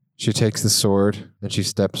 She takes the sword and she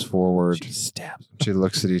steps forward. She stabs. She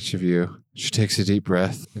looks at each of you. She takes a deep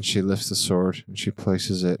breath and she lifts the sword and she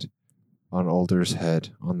places it on Alder's head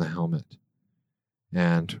on the helmet.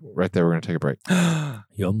 And right there, we're going to take a break.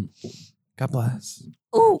 Yum. God bless.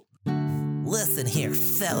 Ooh. Listen here,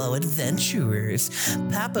 fellow adventurers.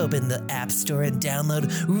 Pop open the App Store and download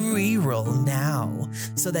Reroll now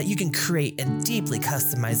so that you can create and deeply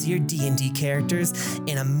customize your D&D characters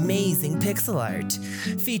in amazing pixel art,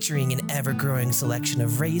 featuring an ever-growing selection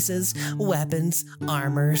of races, weapons,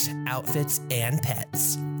 armors, outfits, and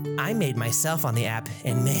pets. I made myself on the app,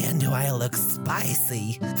 and man, do I look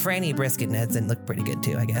spicy. Franny Brisket and Edson look pretty good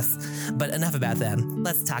too, I guess. But enough about them.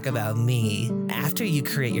 Let's talk about me. After you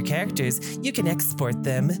create your characters, you can export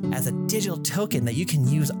them as a digital token that you can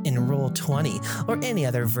use in Roll20 or any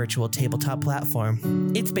other virtual tabletop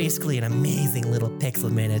platform. It's basically an amazing little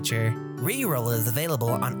pixel miniature. Reroll is available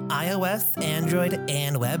on iOS, Android,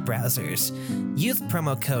 and web browsers. Use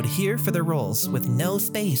promo code HERE for the rolls with no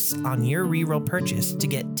space on your Reroll purchase to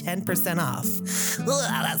get 10% off. Ugh,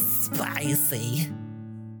 that's spicy.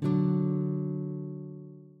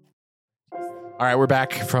 All right, we're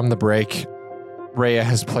back from the break. Rhea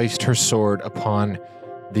has placed her sword upon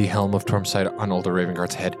the helm of Tormside on Alder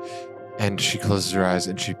Ravengard's head, and she closes her eyes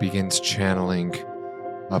and she begins channeling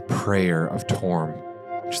a prayer of Torm.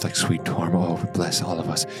 Just like, sweet Torm, oh, bless all of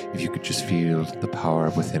us. If you could just feel the power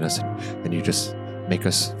within us and you just make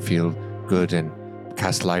us feel good and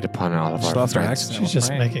cast light upon all of She our lost her friends. accent. She's just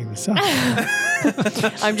Right. making this up.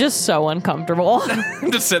 I'm just so uncomfortable.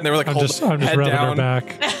 I'm just sitting there with like I'm just head rubbing down. her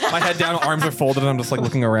back. My head down, arms are folded, and I'm just like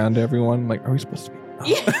looking around to everyone. Like, are we supposed to be?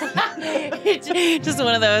 It's just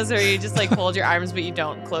one of those where you just like fold your arms, but you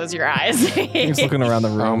don't close your eyes. He's looking around the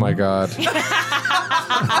room. Oh my god.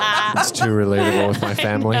 It's too relatable with my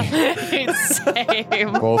family.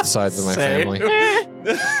 Same. Both sides of my Same. family.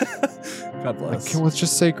 God bless. Let's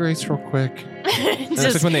just say grace real quick. It's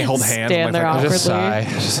just when they hold hands, Stand my there fucking- Just awkwardly.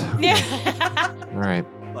 sigh. Just- Yeah. All right.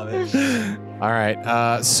 Love it. All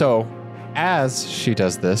right. So as she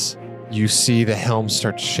does this, you see the helm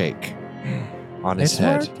start to shake on his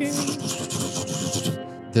head.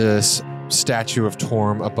 This statue of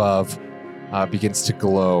Torm above begins to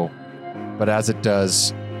glow, but as it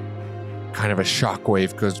does, kind of a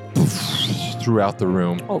shockwave goes throughout the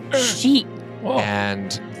room, Oh, shit. Whoa.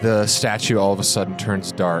 and the statue all of a sudden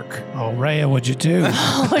turns dark. Oh, Rhea, what'd you do?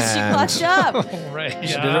 Oh, she And- clutched up. Oh, Rhea.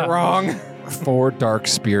 She did it wrong. 4 dark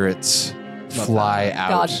spirits fly out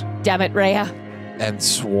God damn it, Rhea. and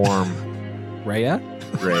swarm Rhea?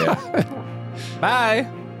 Rhea. Bye.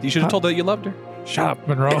 You should have told her that you loved her. Shut up,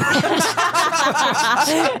 Monroe.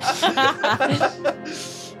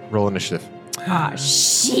 Roll initiative. Ah,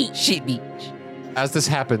 shit. Shit beach. As this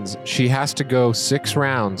happens, she has to go 6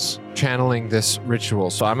 rounds channeling this ritual.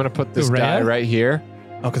 So I'm going to put this Rhea? die right here.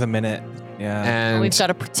 Oh, because a minute. Yeah. And We've got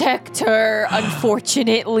to protect her,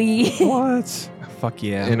 unfortunately. What? Fuck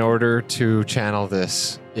yeah. in order to channel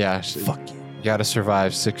this, Fuck you. you got to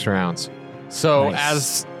survive 6 rounds. So Nice.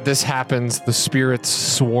 as this happens, the spirits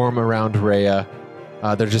swarm around Rhea.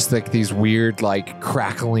 They're just like these weird, like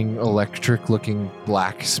crackling, electric-looking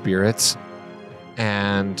black spirits.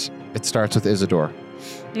 And it starts with Isidore.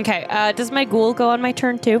 Okay, does my ghoul go on my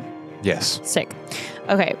turn too? Yes. Sick.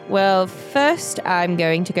 Okay, well, first I'm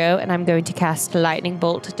going to go and I'm going to cast Lightning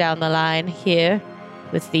Bolt down the line here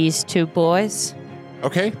with these 2 boys.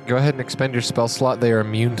 Okay, go ahead and expend your spell slot. They are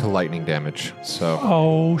immune to lightning damage. So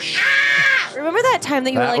Oh, shit. Remember that time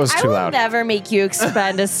that you That were was like, I too will loud. never make you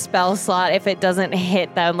expend a spell slot if it doesn't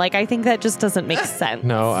hit them. Like, I think that just doesn't make sense.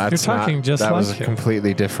 no, that's talking not, just that was like a him.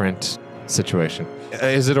 completely different situation.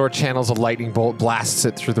 Isidore channels a lightning bolt, blasts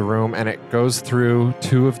it through the room, and it goes through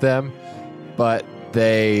 2 of them, but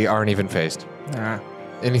they aren't even phased. Ah.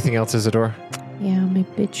 Anything else, Isidore? Yeah, my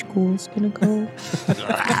bitch ghoul's gonna go.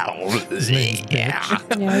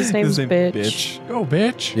 Yeah, his name's name bitch. Go,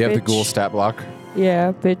 bitch. You have the Bitch. ghoul stat block.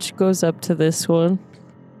 Yeah, bitch goes up to this one.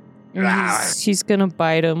 And she's gonna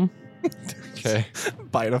bite him. Okay.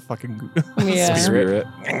 Bite a fucking. Yeah, Spirit.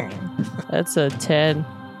 that's a 10.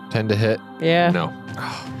 10 to hit? Yeah. No.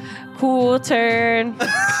 Cool turn.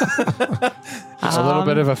 Just a little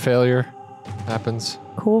bit of a failure happens.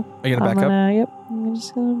 Cool. Are you gonna back up? Yep. I'm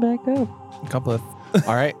just gonna back up. A couple of.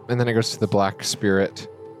 All right. And then it goes to the black spirit.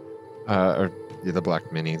 Or the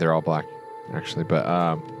black mini. They're all black, actually. But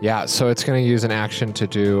yeah, so it's going to use an action to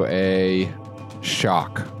do a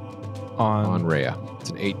shock on Rhea. It's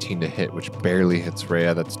an 18 to hit, which barely hits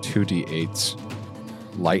Rhea. That's 2d8s.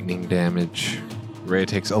 Lightning damage. Rhea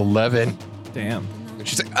takes 11. Damn. And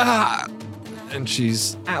she's like, ah! and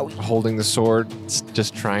she's holding the sword,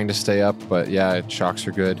 just trying to stay up. But yeah, it shocks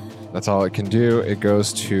her good. That's all it can do. It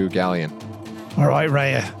goes to Galleon. All right,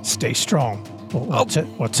 Raya, stay strong. We'll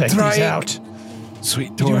take try these it. out. Sweet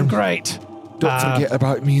You're doing Torm, great. don't forget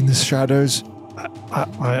about me in the shadows.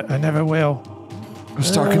 I never will. I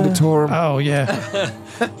was talking to Torm. Oh, yeah.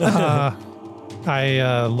 I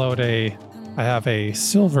have a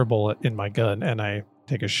silver bullet in my gun, and I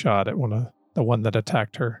take a shot at the one that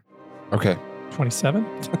attacked her. Okay. 27?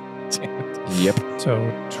 Yep.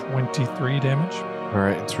 So 23 damage, All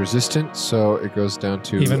right. It's resistant, so it goes down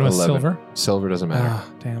to even with 11. silver. Silver doesn't matter. Ah,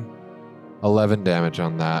 damn. 11 damage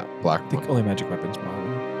on that black I think one. only magic weapons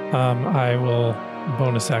probably. I will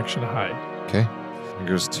bonus action hide. Okay. It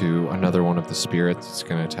goes to another one of the spirits. It's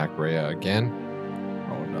going to attack Rhea again.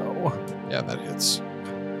 Oh no. Yeah, that hits.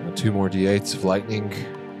 2 more d8s of lightning.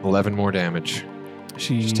 11 more damage.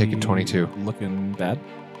 She's taking 22. Looking bad.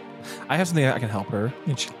 I have something that I can help her.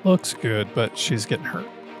 And she looks good, but she's getting hurt.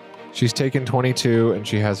 She's taken 22 and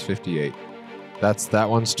she has 58. That's that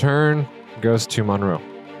one's turn. Goes to Monroe.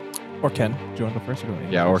 Or Ken. Do you want to go first? Or do I?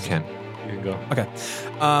 Yeah, or Ken. You can go.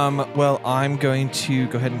 Well, I'm going to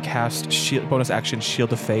go ahead and cast bonus action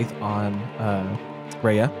Shield of Faith on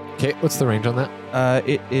Rhea. Okay, what's the range on that?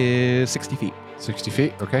 It is 60 feet. 60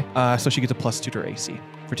 feet. Okay. So she gets a +2 to her AC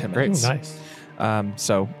for 10 Great. minutes. Ooh, nice.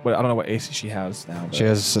 So I don't know what AC she has now. but- She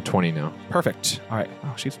has a 20 now. Perfect. All right.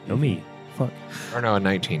 Oh, she's Yummy. Fuck. Or no, a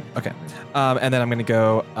 19. And then I'm going to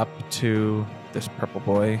go up to this purple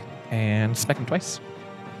boy and smack him twice.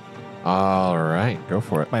 All right, go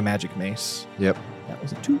for it. My magic mace. Yep. That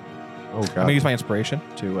was a 2. Oh, I'm God. going to use my inspiration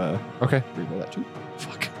to Okay. reroll that 2.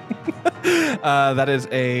 Fuck. That is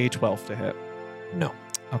a 12 to hit. No.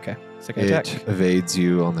 Okay. Second It attack. evades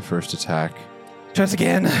you on the first attack. Tries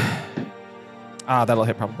again. That'll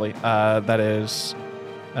hit probably. That is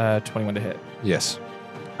 21 to hit. Yes.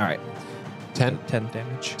 All right. 10. 10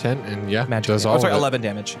 damage. 10, and yeah, Magic does damage. all Oh, sorry, of it. 11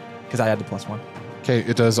 damage because I had the +1. Okay,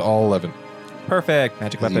 it does all 11. Perfect.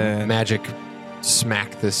 Magic You weapon. magic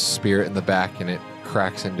smack this spirit in the back, and it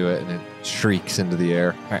cracks into it, and it shrieks into the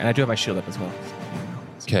air. All right, and I do have my shield up as well.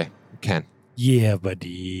 Okay, Ken. Yeah,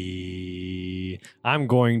 buddy. I'm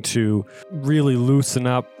going to really loosen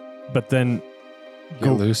up, but then Get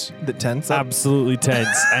Go. loose. The 10 absolutely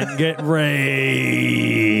tense and get raged.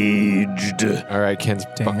 All right, Ken's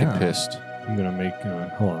fucking Damn. pissed. I'm going to make,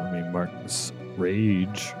 hold on, let me mark this.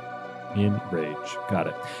 Rage in rage. Got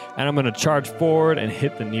it. And I'm going to charge forward and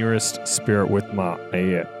hit the nearest spirit with my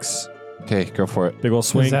AX. Okay, go for it. Big ol'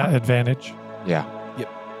 swing. Is that advantage? Yeah.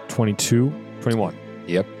 22, 21.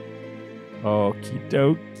 Yep. Okie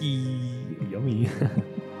dokie. Yummy.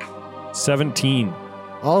 17.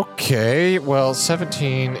 Okay, well,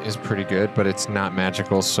 17 is pretty good, but it's not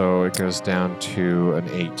magical, so it goes down to an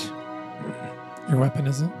 8. Your weapon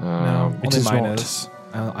isn't? No, it only is mine not. is.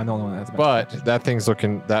 I'm the only one that has a magic But weapon. that thing's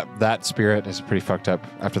looking, that spirit is pretty fucked up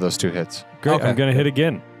after those 2 hits. Great. Okay. I'm going to hit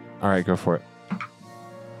again. All right, go for it.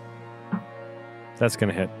 That's going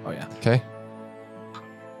to hit. Oh, yeah. Okay.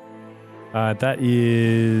 That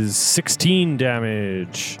is 16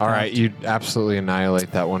 damage. All right, you absolutely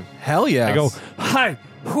annihilate that one. Hell yeah. I go, hi,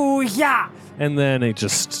 hoo, yeah. And then it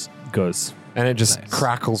just goes. And it just Nice.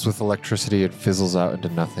 crackles with electricity. It fizzles out into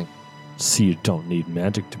nothing. See, you don't need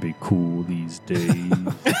magic to be cool these days.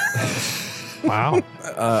 Wow.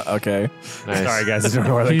 Okay. Nice. Sorry, guys. I don't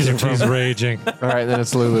know where that came from. He's raging. All right, then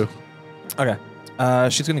it's Lulu. Okay.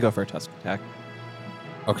 She's going to go for a tusk attack.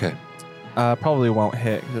 Okay. Probably won't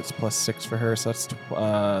hit because it's +6 for her, so that's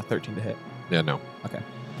 13 to hit. Yeah, no. Okay.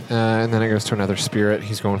 And then it goes to another spirit.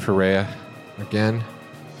 He's going for Rhea again.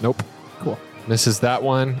 Nope. Cool. Misses that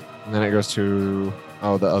one. And then it goes to,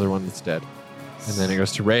 the other one that's dead. And then it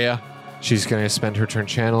goes to Rhea. She's going to spend her turn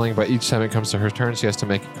channeling, but each time it comes to her turn, she has to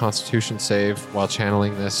make a constitution save while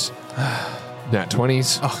channeling this. Nat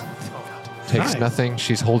 20s. Oh, Takes Nice. nothing.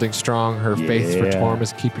 She's holding strong. Her faith for Yeah. Torm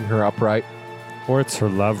is keeping her upright. Or it's her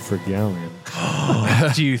love for Galleon.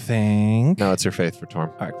 do you think? No, it's her faith for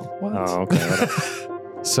Torm. All right, cool. What? Oh, okay.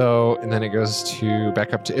 So, and then it goes to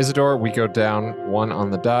back up to Isidore. We go down 1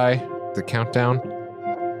 on the die, the countdown.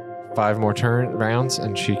 5 more rounds,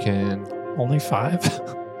 and she can. Only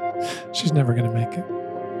 5? She's never going to make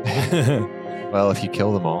it. Well, if you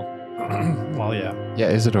kill them all. Well, yeah. Yeah,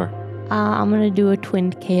 Isidore. I'm going to do a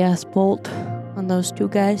twin chaos bolt on those 2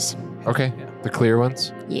 guys. Okay, the clear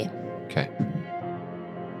ones. Yeah. Okay.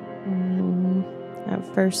 That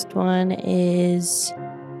first one is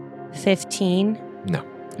 15. No.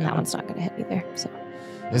 That one's not going to hit either. So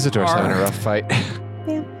Isidore's having a rough fight.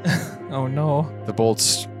 Oh no. The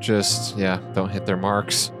bolts just, don't hit their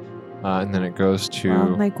marks. And then it goes to. Well,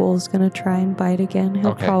 my ghoul's gonna try and bite again. He'll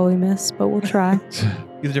Okay. probably miss, but we'll try.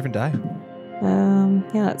 Use a different die.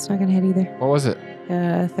 Yeah, it's not gonna hit either. What was it?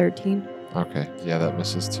 13. Okay. Yeah, that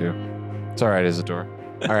misses too. It's all right, Isidore.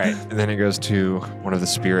 All right. And then it goes to one of the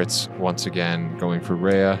spirits once again, going for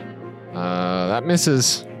Rhea. That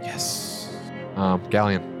misses. Yes.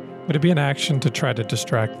 Galleon. Would it be an action to try to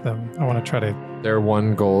distract them? I want to try to. Their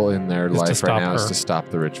one goal in their Is to life right stop now is her. to stop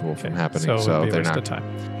the ritual from happening. So, So, it would be a they're waste not. of time.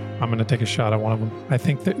 I'm going to take a shot at one of them. I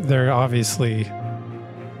think that they're obviously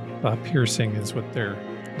piercing is what they're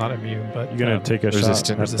not immune, but You're gonna take a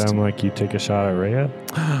resistant. shot at them like you take a shot at Rhea?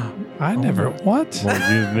 I never what?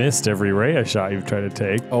 Well, you missed every Rhea shot you've tried to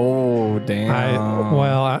take. Oh, damn.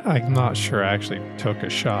 I'm not sure I actually took a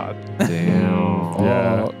shot. Damn.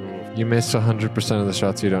 Yeah. You miss 100% of the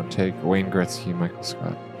shots you don't take. Wayne Gretzky, Michael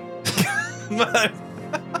Scott.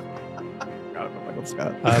 Michael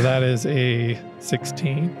Scott. That is a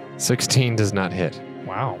 16. 16 does not hit.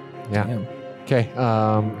 Wow. Yeah. Damn. Okay.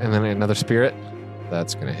 And then another spirit.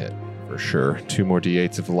 That's going to hit for sure. 2 more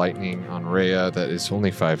d8s of lightning on Rhea. That is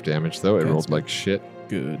only 5 damage, though. It Okay, rolled that's like shit.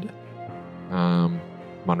 Good.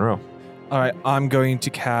 Monroe. All right, I'm going to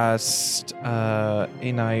cast a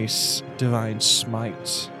nice divine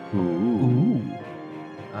smite. Ooh.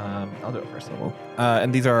 I'll do it first level.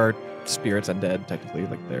 And these are spirits undead, technically,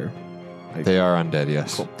 like they're. They are undead,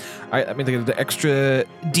 yes. Cool. All right, that means I get the extra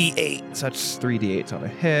D8. So that's 3 D8s on a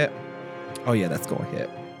hit. Oh yeah, that's going to hit.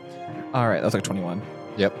 All right, that's like 21.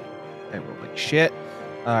 Yep. I rolled like shit.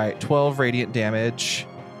 All right, 12 radiant damage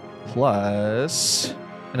plus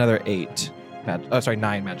another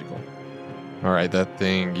 9 magical. All right, that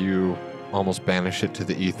thing, you almost banish it to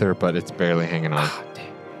the ether, but it's barely hanging on. Ah, damn.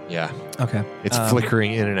 Yeah. Okay. It's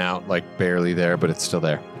flickering in and out, like barely there, but it's still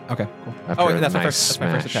there. Okay, cool. After Oh, a and that's, nice my first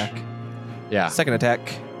smash. attack. Yeah. Second attack.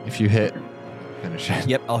 If you hit, finish it.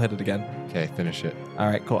 Yep, I'll hit it again. Okay, finish it. All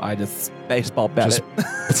right, cool. I just baseball bat Just-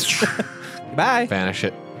 it. Bye. Vanish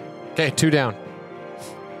it. Okay, 2 down.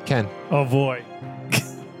 Ken. Oh boy.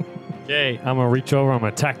 Okay, I'm gonna reach over. I'm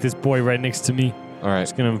gonna attack this boy right next to me. All right.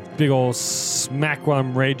 Just gonna big old smack while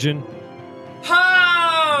I'm raging.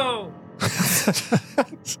 Oh.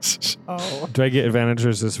 Do I get advantage or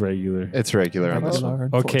is this regular? It's regular on this one.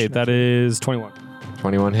 Okay, that is 21.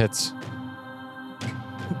 21 hits.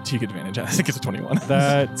 Do you get advantage? I think it's a 21.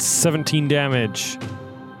 That's 17 damage.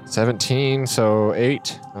 17, so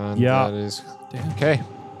 8. Yeah. That is. Okay.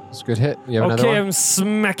 It's a good hit. You have another Okay, one? I'm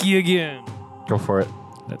smacky again. Go for it.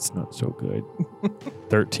 That's not so good.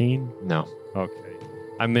 13. No. Okay.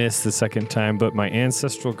 I missed the second time, but my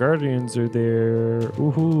ancestral guardians are there.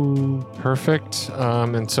 Ooh. Perfect.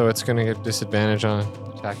 And so it's going to get disadvantage on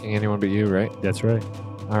attacking anyone but you, right? That's right.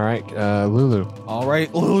 All right. Lulu. All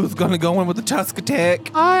right, Lulu's gonna go in with the tusk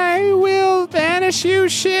attack. I will banish you,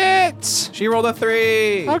 shit. She rolled a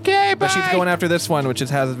 3. Okay, But she's going after this one, which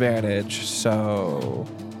has advantage. So.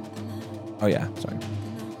 Oh, yeah. Sorry.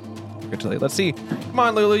 Good to late. Let's see. Come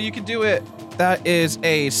on, Lulu. You can do it. That is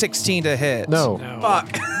a 16 to hit. No.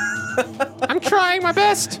 Fuck. I'm trying my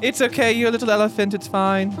best. It's okay. You're a little elephant. It's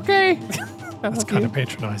fine. Okay. That's kind of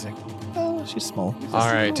patronizing. Oh, she's small.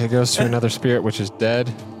 All right. It goes to another spirit, which is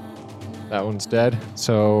dead. That one's dead.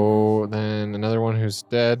 So then another one who's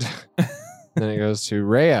dead. Then it goes to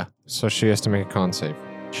Rhea. So she has to make a con save.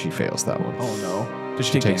 She fails that one. Oh, no. Does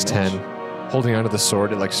she She take takes damage? 10. Holding onto the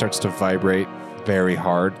sword, it like starts to vibrate very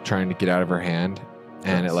hard, trying to get out of her hand,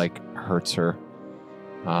 and it like hurts her.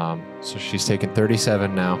 So she's taken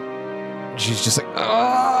 37 now. She's just like,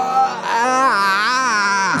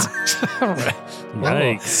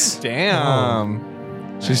 Yikes.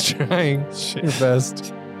 Damn. she's trying her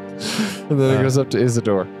best. And then it goes up to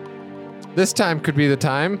Isidore. This time could be the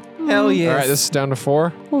time. Hell yes. All right, this is down to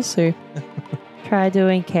 4. We'll see. Try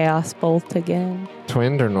doing Chaos Bolt again.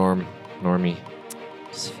 Twinned or Normie?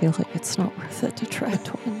 Just feel like it's not worth it to try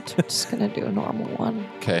twinned. I'm just gonna do a normal one.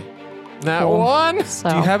 Okay. That Cool. one. So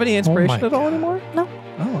Do you have any inspiration my at all God. anymore? No.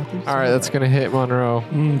 Oh, I think All right, that's gonna hit Monroe.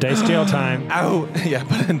 Dice jail time. Ow. Yeah,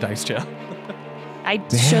 but in dice jail. I Damn.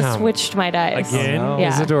 just switched my dice. Again? Oh, no. Yeah.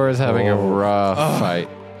 Isidore is having a rough Oh. fight.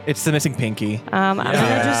 It's the missing pinky. I'm gonna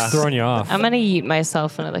just Throwing you off. I'm gonna eat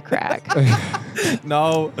myself into the crack.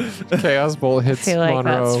 No. Chaos Bolt I hits feel like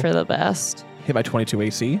Monroe. that's for the best. Hit by 22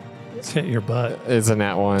 AC. Let's hit your butt. It's a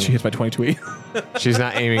nat 1. She hits by 22 AC. She's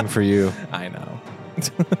not aiming for you. I know.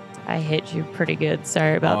 I hit you pretty good.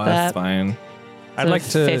 Sorry about Oh, that. that's fine. I'd So like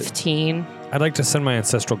to 15. I'd like to send my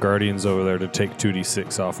ancestral guardians over there to take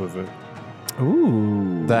 2d6 off of it.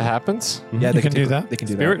 Ooh. That happens? Yeah, You they can do take- that? They can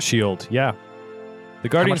do Spirit shield, yeah. The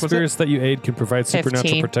guardian much was it? spirits that you aid can provide supernatural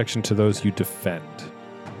 15. protection to those you defend.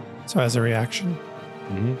 So as a reaction.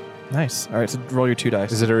 Mm-hmm. Nice. All right, so roll your 2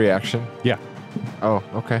 dice. Is it a reaction? Yeah. Oh,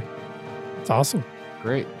 okay. It's awesome.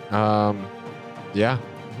 Great. Yeah,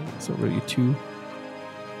 So roll your 2.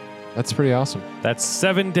 that's pretty awesome. That's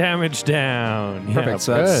 7 damage down. Yeah. Perfect.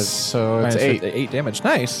 So Good. that's So it's minus 8. 8 damage.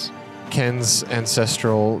 Nice. Ken's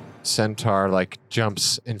ancestral centaur like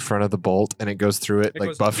jumps in front of the bolt and it goes through it,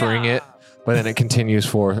 like buffering it, but then it continues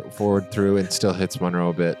forward through and still hits Monroe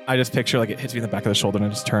a bit. I just picture like it hits me in the back of the shoulder and I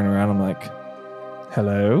just turn around. I'm like,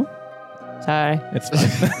 hello? Sorry. It's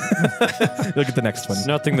fine. Look at the next one.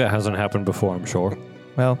 Nothing that hasn't happened before, I'm sure.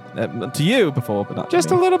 Well, to you before, but not Just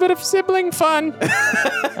to a me. little bit of sibling fun.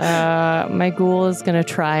 My ghoul is going to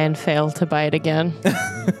try and fail to bite again.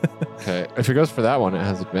 Okay, if it goes for that one, it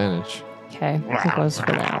has advantage. Okay, it goes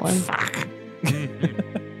for that one.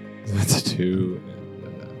 That's a 2.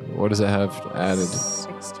 What does it have added?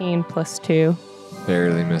 16 plus 2.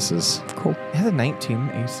 Barely misses. Cool. It has a 19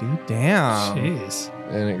 AC. Damn. Jeez.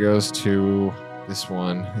 And it goes to this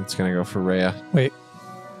one. It's going to go for Rhea.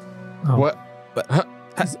 Oh. What?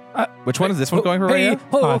 Which one is this one going for right now?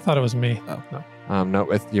 Oh, I thought it was me. Oh. No.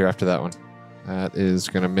 No, you're after that one. That is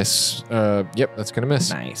going to miss. Yep, that's going to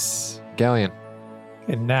miss. Nice. Galleon.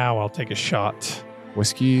 And now I'll take a shot.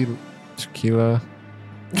 Whiskey, tequila.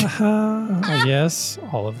 Yes,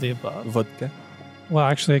 all of the above. Vodka. Well,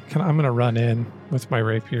 actually, I'm going to run in with my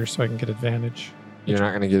rapier so I can get advantage. You're not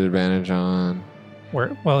going to get advantage on.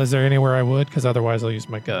 Where? Well, is there anywhere I would? Because otherwise I'll use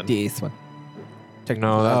my gun. This one.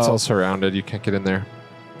 No, that's Oh. all surrounded. You can't get in there.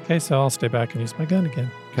 Okay, so I'll stay back and use my gun again.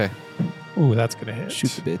 Okay. Ooh, that's going to hit.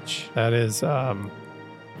 Shoot the bitch. That is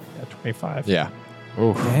 25. Yeah.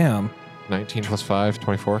 Oh, Damn. 19 plus 5,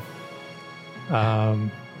 24.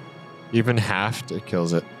 Even halved, it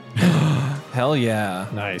kills it. Hell yeah.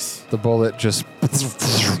 Nice. The bullet just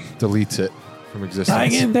deletes it from existence.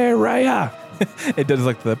 Hang in there, Raya. It does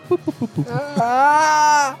like the boop, boop, boop,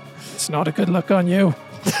 boop. It's not a good look on you.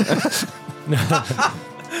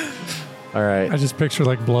 All right. I just picture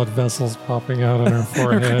like blood vessels popping out on her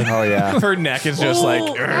forehead. Oh, yeah. Her neck is just like.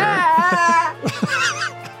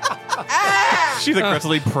 She's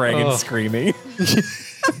aggressively praying and Oh. screaming.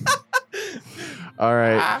 All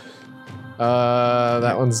right.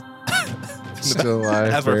 That one's still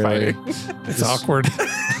alive. As we're barely. fighting. It's Just- awkward.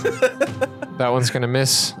 That one's going to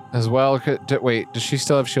miss as well. Wait, does she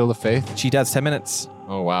still have Shield of Faith? She does 10 minutes.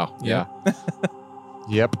 Oh, wow. Yeah.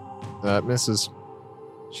 Yep. That misses.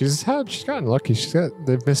 She's gotten lucky.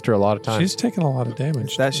 They've missed her a lot of times. She's taking a lot of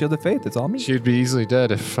damage. That shield of faith. It's all me. She'd be easily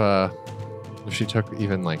dead if she took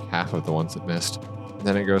even like half of the ones that missed.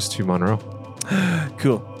 Then it goes to Monroe.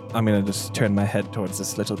 Cool. I'm gonna just turn my head towards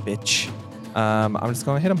this little bitch. I'm just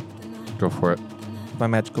gonna hit him. Go for it. My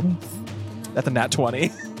magical means. That's a nat 20.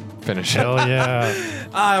 Finish it. Hell yeah.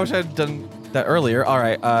 I wish I'd done that earlier. All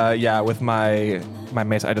right. Yeah. With my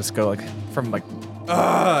mace, I just go like from like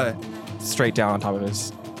straight down on top of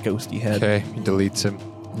his ghosty head. Okay, he deletes him.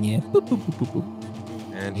 Yeah. Boop, boop, boop, boop,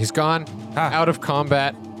 boop. And he's gone. Ah. Out of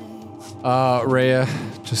combat. Rhea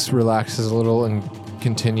just relaxes a little and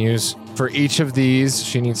continues. For each of these,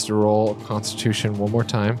 she needs to roll Constitution one more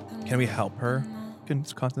time. Can we help her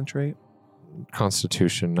concentrate?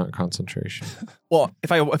 Constitution, not concentration. Well,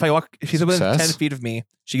 if I walk, if she's within Success? 10 feet of me,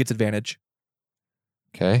 she gets advantage.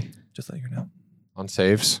 Okay. Just so you know. On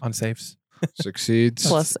saves. On saves. Succeeds.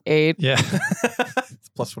 Plus 8. Yeah. It's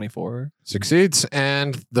plus 24. Succeeds.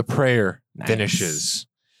 And the prayer Nice. finishes.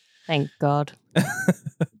 Thank God.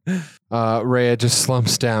 Rhea just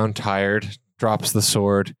slumps down, tired, drops the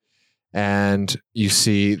sword, and you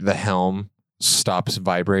see the helm stops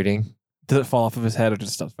vibrating. Does it fall off of his head or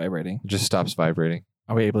just stops vibrating? It just stops vibrating.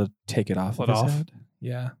 Are we able to take it off Pull of it his off? head?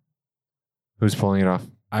 Yeah. Who's pulling it off?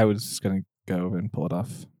 I was just going to go and pull it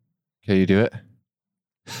off. Okay, you do it.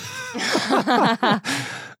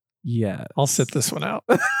 Yeah. I'll sit this one out.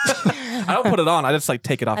 I don't put it on. I just like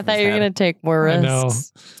take it off. I of thought his you were head. going to take more I know.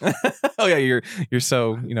 risks. Oh yeah, you're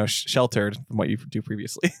so sheltered from what you do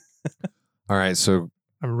previously. All right, so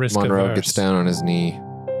I'm risk Monroe averse. gets down on his knee,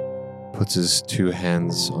 puts his two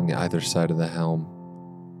hands on the either side of the helm,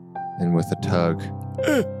 and with a tug,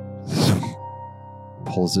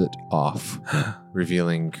 pulls it off,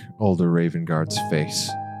 revealing older Ravengard's face.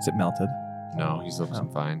 Is it melted? No, he's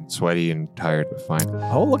looking fine. Sweaty and tired, but fine.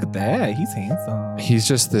 Oh, look at that. He's handsome. He's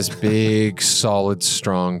just this big, solid,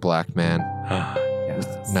 strong black man.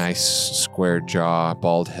 Yes. Nice, square jaw,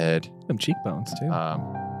 bald head. Some cheekbones too.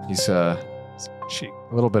 He's a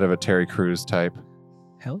little bit of a Terry Crews type.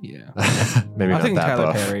 Hell yeah. Maybe I not think that Tyler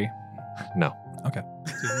buff. Perry. No.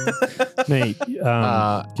 Nate,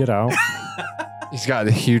 get out. He's got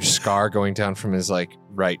a huge scar going down from his like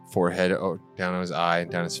right forehead down his eye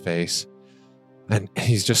and down his face. And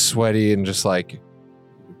he's just sweaty and just like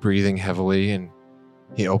breathing heavily. And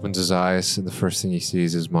he opens his eyes, and the first thing he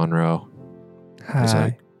sees is Monroe. He's Hi.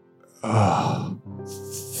 like, Oh,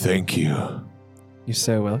 thank you. You're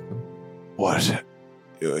so welcome. What?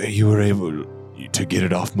 You were able to get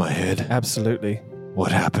it off my head? Absolutely.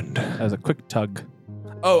 What happened? That was a quick tug.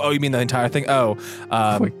 Oh, you mean the entire thing? Oh,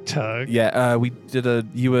 Quick tug. yeah.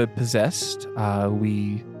 You were possessed.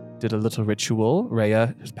 We did a little ritual.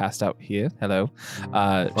 Rhea has passed out here. Hello.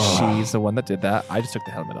 She's the one that did that. I just took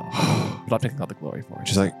the helmet off. But I'm taking all the glory for it.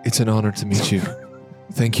 she's like, it's an honor to meet you.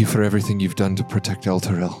 Thank you for everything you've done to protect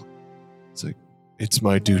Elturel. It's like, It's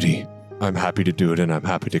my duty. I'm happy to do it, and I'm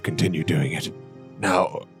happy to continue doing it.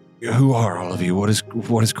 Now, who are all of you? What is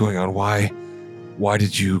going on? Why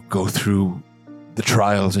did you go through the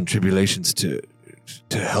trials and tribulations to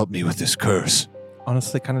help me with this curse?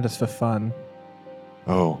 Honestly, kind of just for fun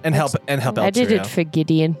Oh, and help I did it Elturel. for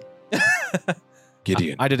Gideon.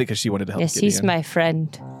 Gideon. I did it because she wanted to help Yes, Gideon. he's my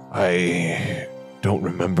friend. I don't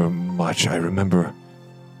remember much. I remember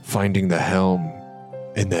finding the helm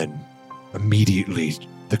and then immediately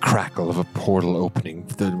the crackle of a portal opening,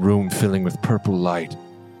 the room filling with purple light.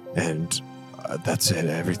 And that's it.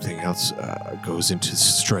 Everything else goes into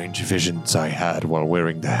strange visions I had while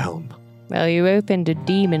wearing the helm. Well, you opened a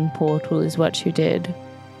demon portal, is what you did.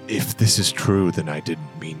 If this is true, then I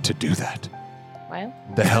didn't mean to do that. Well,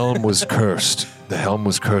 The helm was cursed. The helm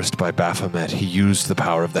was cursed by Baphomet. He used the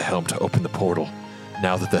power of the helm to open the portal.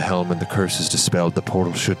 Now that the helm and the curse is dispelled, the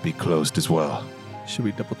portal should be closed as well. Should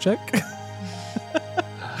we double check?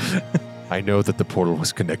 I know that the portal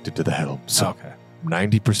was connected to the helm, so Okay.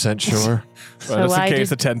 90% sure. So Well, just why in case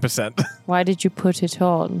did- the 10%. why did you put it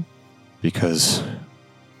on? Because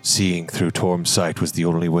seeing through Torm's sight was the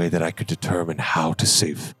only way that I could determine how to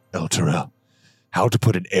save Elturel. How to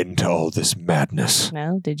put an end to all this madness.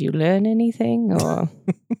 Well, did you learn anything, or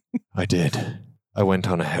I did. I went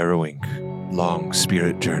on a harrowing, long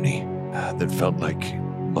spirit journey that felt like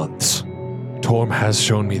months. Torm has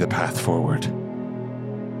shown me the path forward,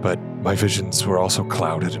 but my visions were also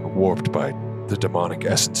clouded and warped by the demonic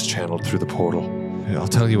essence channeled through the portal. I'll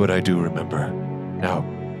tell you what I do remember. Now,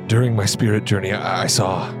 during my spirit journey, I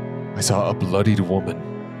saw a bloodied woman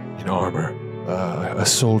in armor, a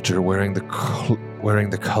soldier wearing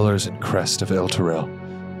the colors and crest of Elturel.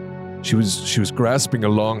 She was grasping a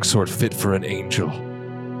long sword fit for an angel.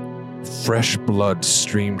 Fresh blood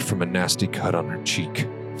streamed from a nasty cut on her cheek.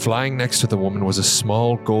 Flying next to the woman was a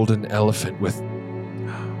small golden elephant with...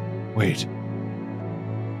 Wait.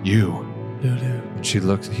 You. Lulu. And he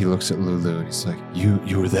looks at Lulu and he's like, You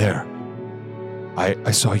were there.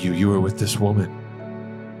 I saw you. You were with this woman.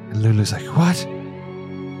 And Lulu's like, what?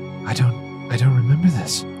 I don't remember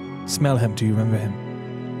this. Smell him. Do you remember him?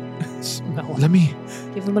 Let me...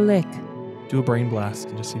 give him a lick? Do a brain blast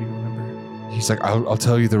and just see if you remember. He's like, I'll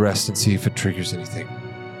tell you the rest and see if it triggers anything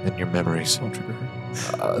in your memories. Don't trigger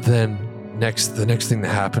her. Then the next thing that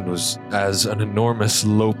happened was as an enormous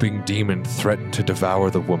loping demon threatened to devour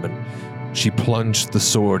the woman, she plunged the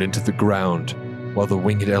sword into the ground while the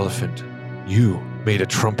winged elephant, you, made a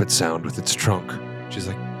trumpet sound with its trunk. She's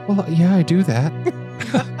like, well, yeah, I do that.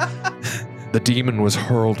 The demon was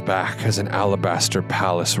hurled back as an alabaster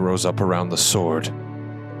palace rose up around the sword.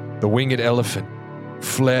 The winged elephant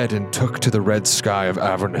fled and took to the red sky of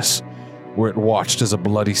Avernus, where it watched as a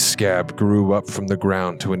bloody scab grew up from the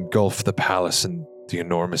ground to engulf the palace and the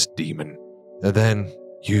enormous demon. And then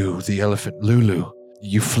you, the elephant Lulu,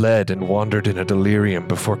 you fled and wandered in a delirium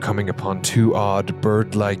before coming upon two odd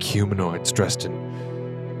bird-like humanoids dressed in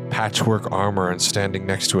patchwork armor and standing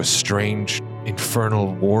next to a strange,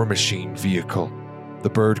 infernal war machine vehicle. The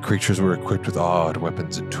bird creatures were equipped with odd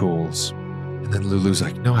weapons and tools. And then Lulu's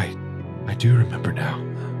like, no, I do remember now.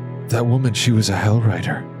 That woman, she was a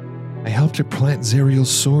Hellrider. I helped her plant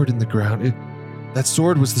Zariel's sword in the ground. That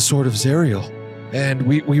sword was the sword of Zariel. And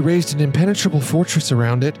we raised an impenetrable fortress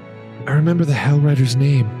around it. I remember the Hellrider's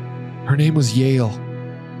name. Her name was Yale.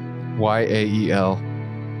 Yael.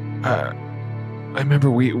 I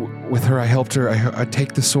remember with her, I helped her. I'd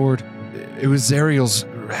take the sword. It was Zariel's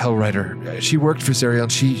Hellrider. She worked for Zariel,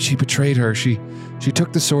 and she betrayed her. She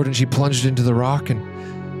took the sword and she plunged into the rock, and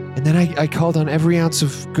then I called on every ounce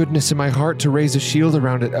of goodness in my heart to raise a shield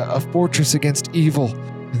around it, a fortress against evil.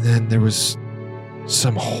 And then there was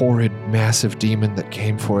some horrid, massive demon that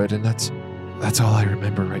came for it, and that's all I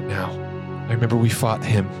remember right now. I remember we fought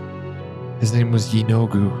him. His name was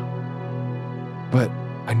Yinogu. But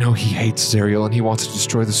I know he hates Zariel and he wants to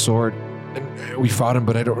destroy the sword. And we fought him,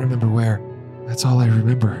 but I don't remember where. That's all I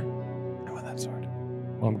remember. I want that sword.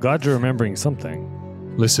 Well, I'm glad you're remembering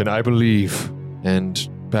something. Listen, I believe, and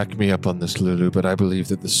back me up on this, Lulu, but I believe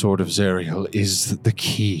that the Sword of Zariel is the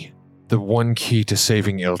key. The one key to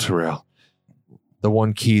saving Elturel. The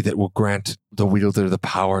one key that will grant the wielder the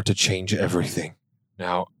power to change everything.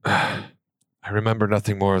 Now, I remember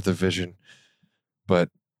nothing more of the vision, and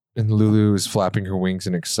Lulu is flapping her wings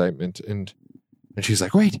in excitement, and she's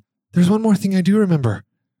like, wait, there's one more thing I do remember.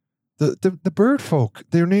 The bird folk,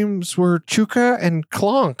 their names were Chuka and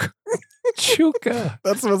Clonk. Chuka.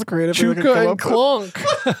 That's the most creative thing I could Chuka come and up Clonk.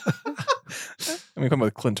 I mean, come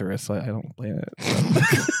with Clintoris, so I don't blame it.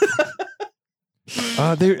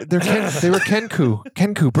 They were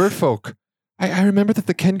Kenku, bird folk. I remember that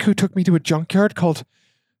the Kenku took me to a junkyard called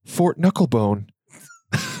Fort Knucklebone,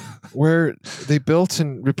 where they built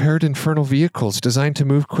and repaired infernal vehicles designed to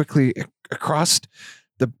move quickly across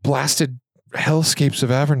the blasted hellscapes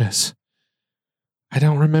of Avernus. I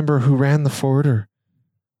don't remember who ran the fort or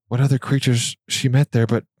what other creatures she met there,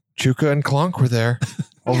 but Chuka and Clonk were there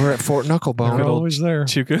over at Fort Knucklebone. They're always there.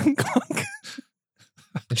 Chuka and Clonk.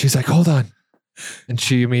 And she's like, hold on. And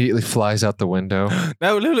she immediately flies out the window.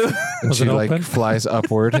 No, Lulu. And Was she it open? flies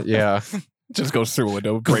upward. Yeah. Just goes through a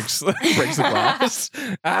window, breaks the glass.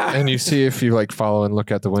 And you see, if you follow and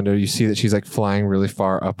look out the window, you see that she's flying really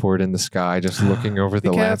far upward in the sky, just looking over the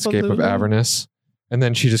Be careful, landscape of Lulu. Avernus. And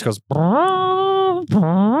then she just goes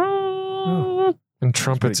and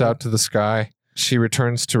trumpets pretty out to the sky. She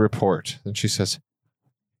returns to report. And she says,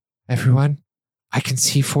 everyone, I can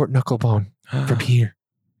see Fort Knucklebone from here.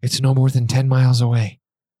 It's no more than 10 miles away.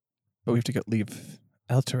 But we have to leave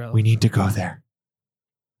Elturel. We need to go there.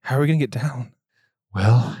 How are we going to get down?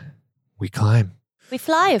 Well, we climb. We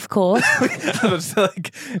fly, of course. It's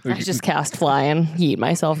like, I just cast fly and yeet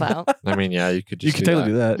myself out. I mean, yeah, you could you just could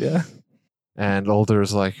totally do that, yeah. And Older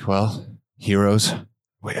is like, well, heroes.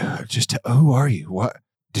 Wait, who are you? What?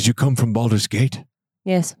 Did you come from Baldur's Gate?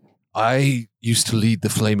 Yes. I used to lead the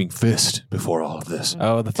Flaming Fist before all of this.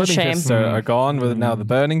 Oh, the a Flaming shame. Fists are gone, with now the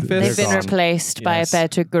Burning They've Fists. been gone. replaced by a Yes.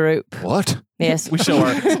 better group. What? Yes. We show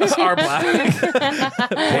our black. Wait,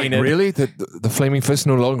 Painted. really? The Flaming Fist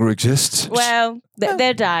no longer exists? Well,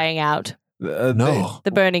 they're dying out. No.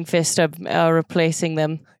 The Burning Fist are replacing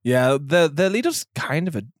them. Yeah, the leader's kind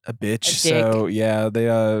of a bitch. A dick. So yeah, they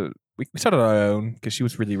we started our own because she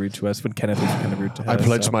was really rude to us when Kenneth was kind of rude to her. I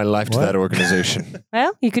pledged so. my life to What? that organization.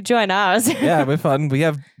 Well, you could join ours. Yeah, we're fun. We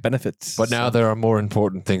have benefits. But now so. there are more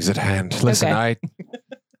important things at hand. Listen, Okay.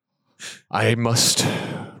 I must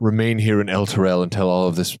remain here in Elturel until all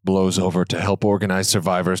of this blows over to help organize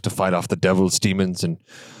survivors to fight off the devil's demons and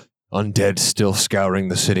undead still scouring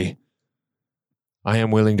the city. I am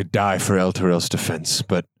willing to die for Elturel's defense,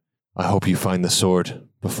 but I hope you find the sword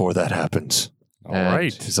before that happens. All And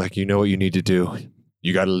right. He's like, you know what you need to do.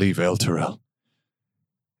 You got to leave Elturel.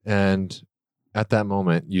 And at that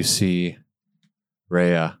moment, you see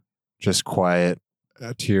Rhea just quiet.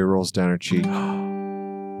 A tear rolls down her cheek.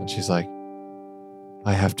 And she's like,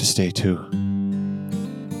 I have to stay too.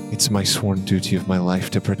 It's my sworn duty of my life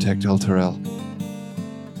to protect Elturel.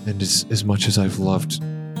 And as much as I've loved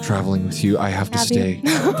traveling with you, I have to stay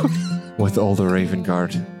with all the Raven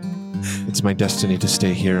Guard. It's my destiny to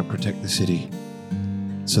stay here and protect the city.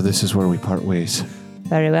 So this is where we part ways.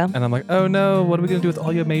 Very well. And I'm like, oh no, what are we gonna do with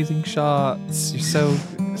all your amazing shots?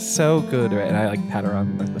 You're so good, right? And I pat her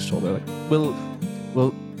on the shoulder, like, we'll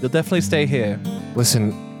you'll definitely stay here.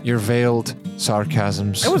 Listen, your veiled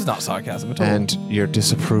sarcasms It was not sarcasm at all. and your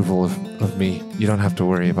disapproval of me, you don't have to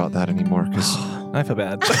worry about that anymore because I feel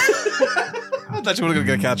bad. I thought you were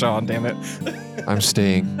gonna catch on. Damn it! I'm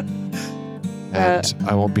staying. And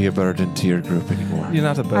I won't be a burden to your group anymore. You're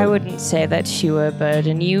not a bird. I wouldn't say that you were a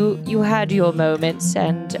burden. You had your moments,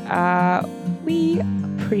 and we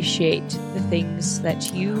appreciate the things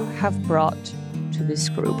that you have brought to this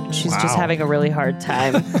group. And she's just Wow. having a really hard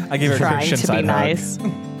time I gave her a trying Christian to be side hug. nice.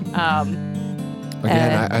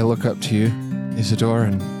 Again, I look up to you, Isidore,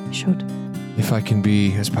 and Should. if I can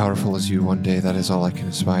be as powerful as you one day, that is all I can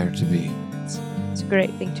aspire to be. It's a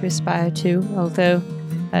great thing to aspire to, although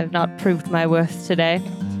I've not proved my worth today.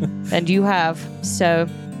 And you have. So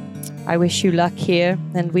I wish you luck here,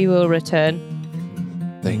 and we will return.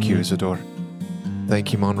 Thank you, Isidore.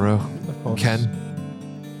 Thank you, Monroe. Of course. Ken,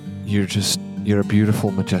 you're a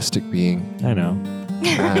beautiful, majestic being. I know.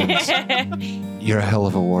 And you're a hell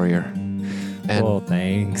of a warrior. And Well,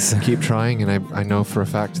 thanks. keep trying, and I know for a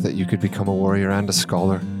fact that you could become a warrior and a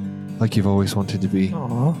scholar, like you've always wanted to be.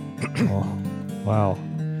 Aw. Oh, wow.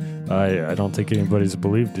 I don't think anybody's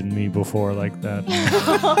believed in me before like that.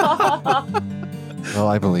 Well,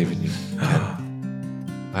 I believe in you,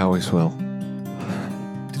 Ken. I always will.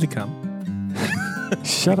 Did it come?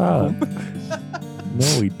 Shut up.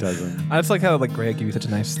 No, he doesn't. I just like how like Greya gave you such a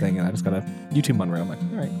nice thing, and I just got a YouTube Monroe. I'm like,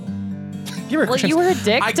 all right, cool. Give her a Well, Christian. you were a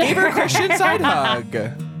dick. I gave her a Christian side hug.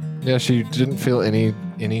 Yeah, she didn't feel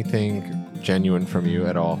anything genuine from you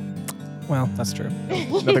at all. Well, that's true.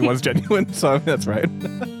 Nothing was genuine, so that's right.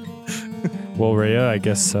 Well, Rhea, I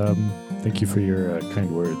guess thank you for your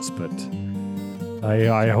kind words, but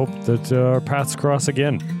I hope that our paths cross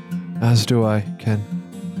again. As do I, Ken.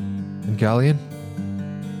 And Galleon,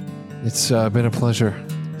 it's been a pleasure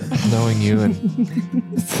knowing you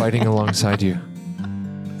and fighting alongside you.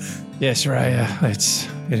 Yes, Raya,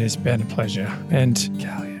 it has been a pleasure. And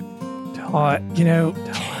I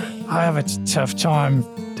have a tough time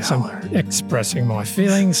expressing my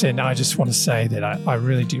feelings, and I just want to say that I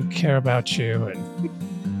really do care about you,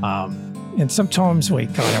 and sometimes we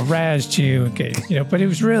kind of razzed you, but it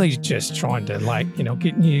was really just trying to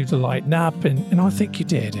getting you to lighten up, and I think you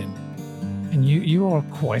did, and you are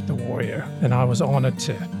quite the warrior, and I was honored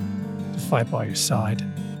to fight by your side.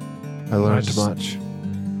 I learned just- much.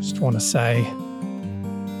 Just want to say,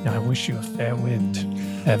 I wish you a fair wind,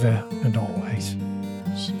 ever and always.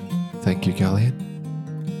 Thank you,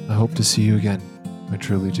 Galleon. I hope to see you again. I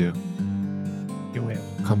truly do. You will.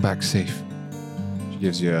 Come back safe. She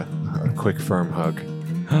gives you a quick, firm hug.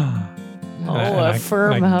 Oh, And a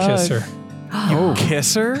firm I kiss hug. her. You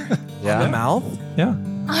kiss her on the Yeah. mouth.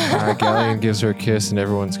 Galleon gives her a kiss, and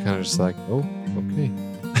everyone's kind of just like, oh, okay.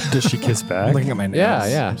 Does she kiss I'm back? looking at my nails.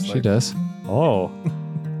 Yeah, Just she like- does. Oh,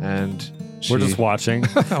 And we're she- just watching.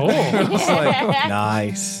 Oh, Just like,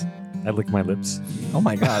 nice. I lick my lips. Oh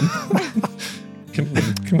my god.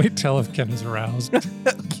 can we tell if Ken is aroused?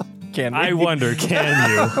 Can we? I wonder, can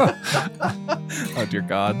you? Oh dear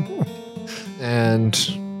God. And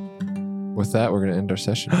with that, we're going to end our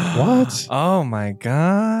session. What? Oh my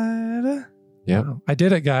God. Yep. I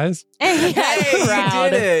did it, guys. Hey, you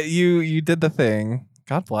did it. You did the thing.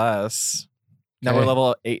 God bless. Now we're Okay.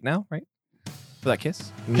 level 8 now, right? For that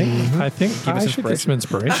kiss. I think Give us I should get some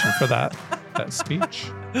inspiration for that speech.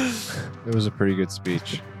 It was a pretty good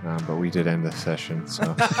speech, but we did end the session. So,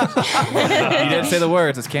 You didn't say the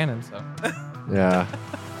words. It's canon. So. yeah.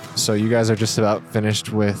 So you guys are just about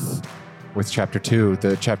finished with chapter 2.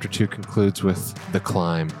 The chapter 2 concludes with the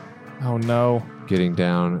climb, Oh no. getting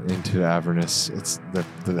down into Avernus. It's the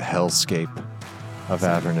hellscape of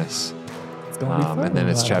Avernus. It's gonna be fun. And then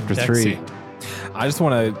it's chapter Dexy. 3. I just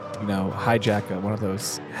want to, hijack one of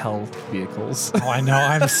those hell vehicles. Oh, I know.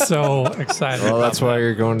 I'm so excited. Well, about that's why that.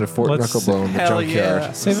 you're going to Fort Let's- Knucklebone, the Hell junkyard.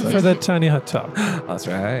 yeah. Save it for the tiny hut talk. That's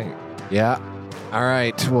right. Yeah. All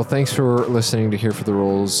right. Well, thanks for listening to Here for the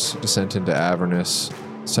Rolls, Descent into Avernus,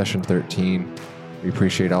 Session 13. We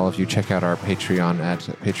appreciate all of you. Check out our Patreon at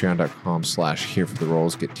patreon.com/Here for the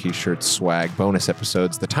Rolls. Get t-shirts, swag, bonus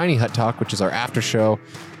episodes, the Tiny Hut Talk, which is our after show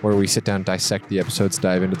where we sit down, dissect the episodes,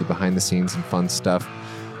 dive into the behind the scenes and fun stuff.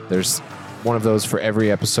 There's one of those for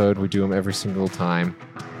every episode. We do them every single time.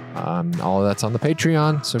 All of that's on the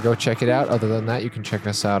Patreon, so go check it out. Other than that, you can check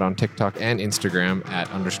us out on TikTok and Instagram at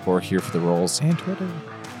 _Here for the Rolls. And Twitter.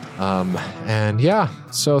 And yeah,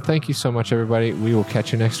 so thank you so much, everybody. We will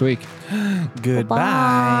catch you next week. Goodbye.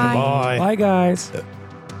 Bye. Bye. Bye, guys.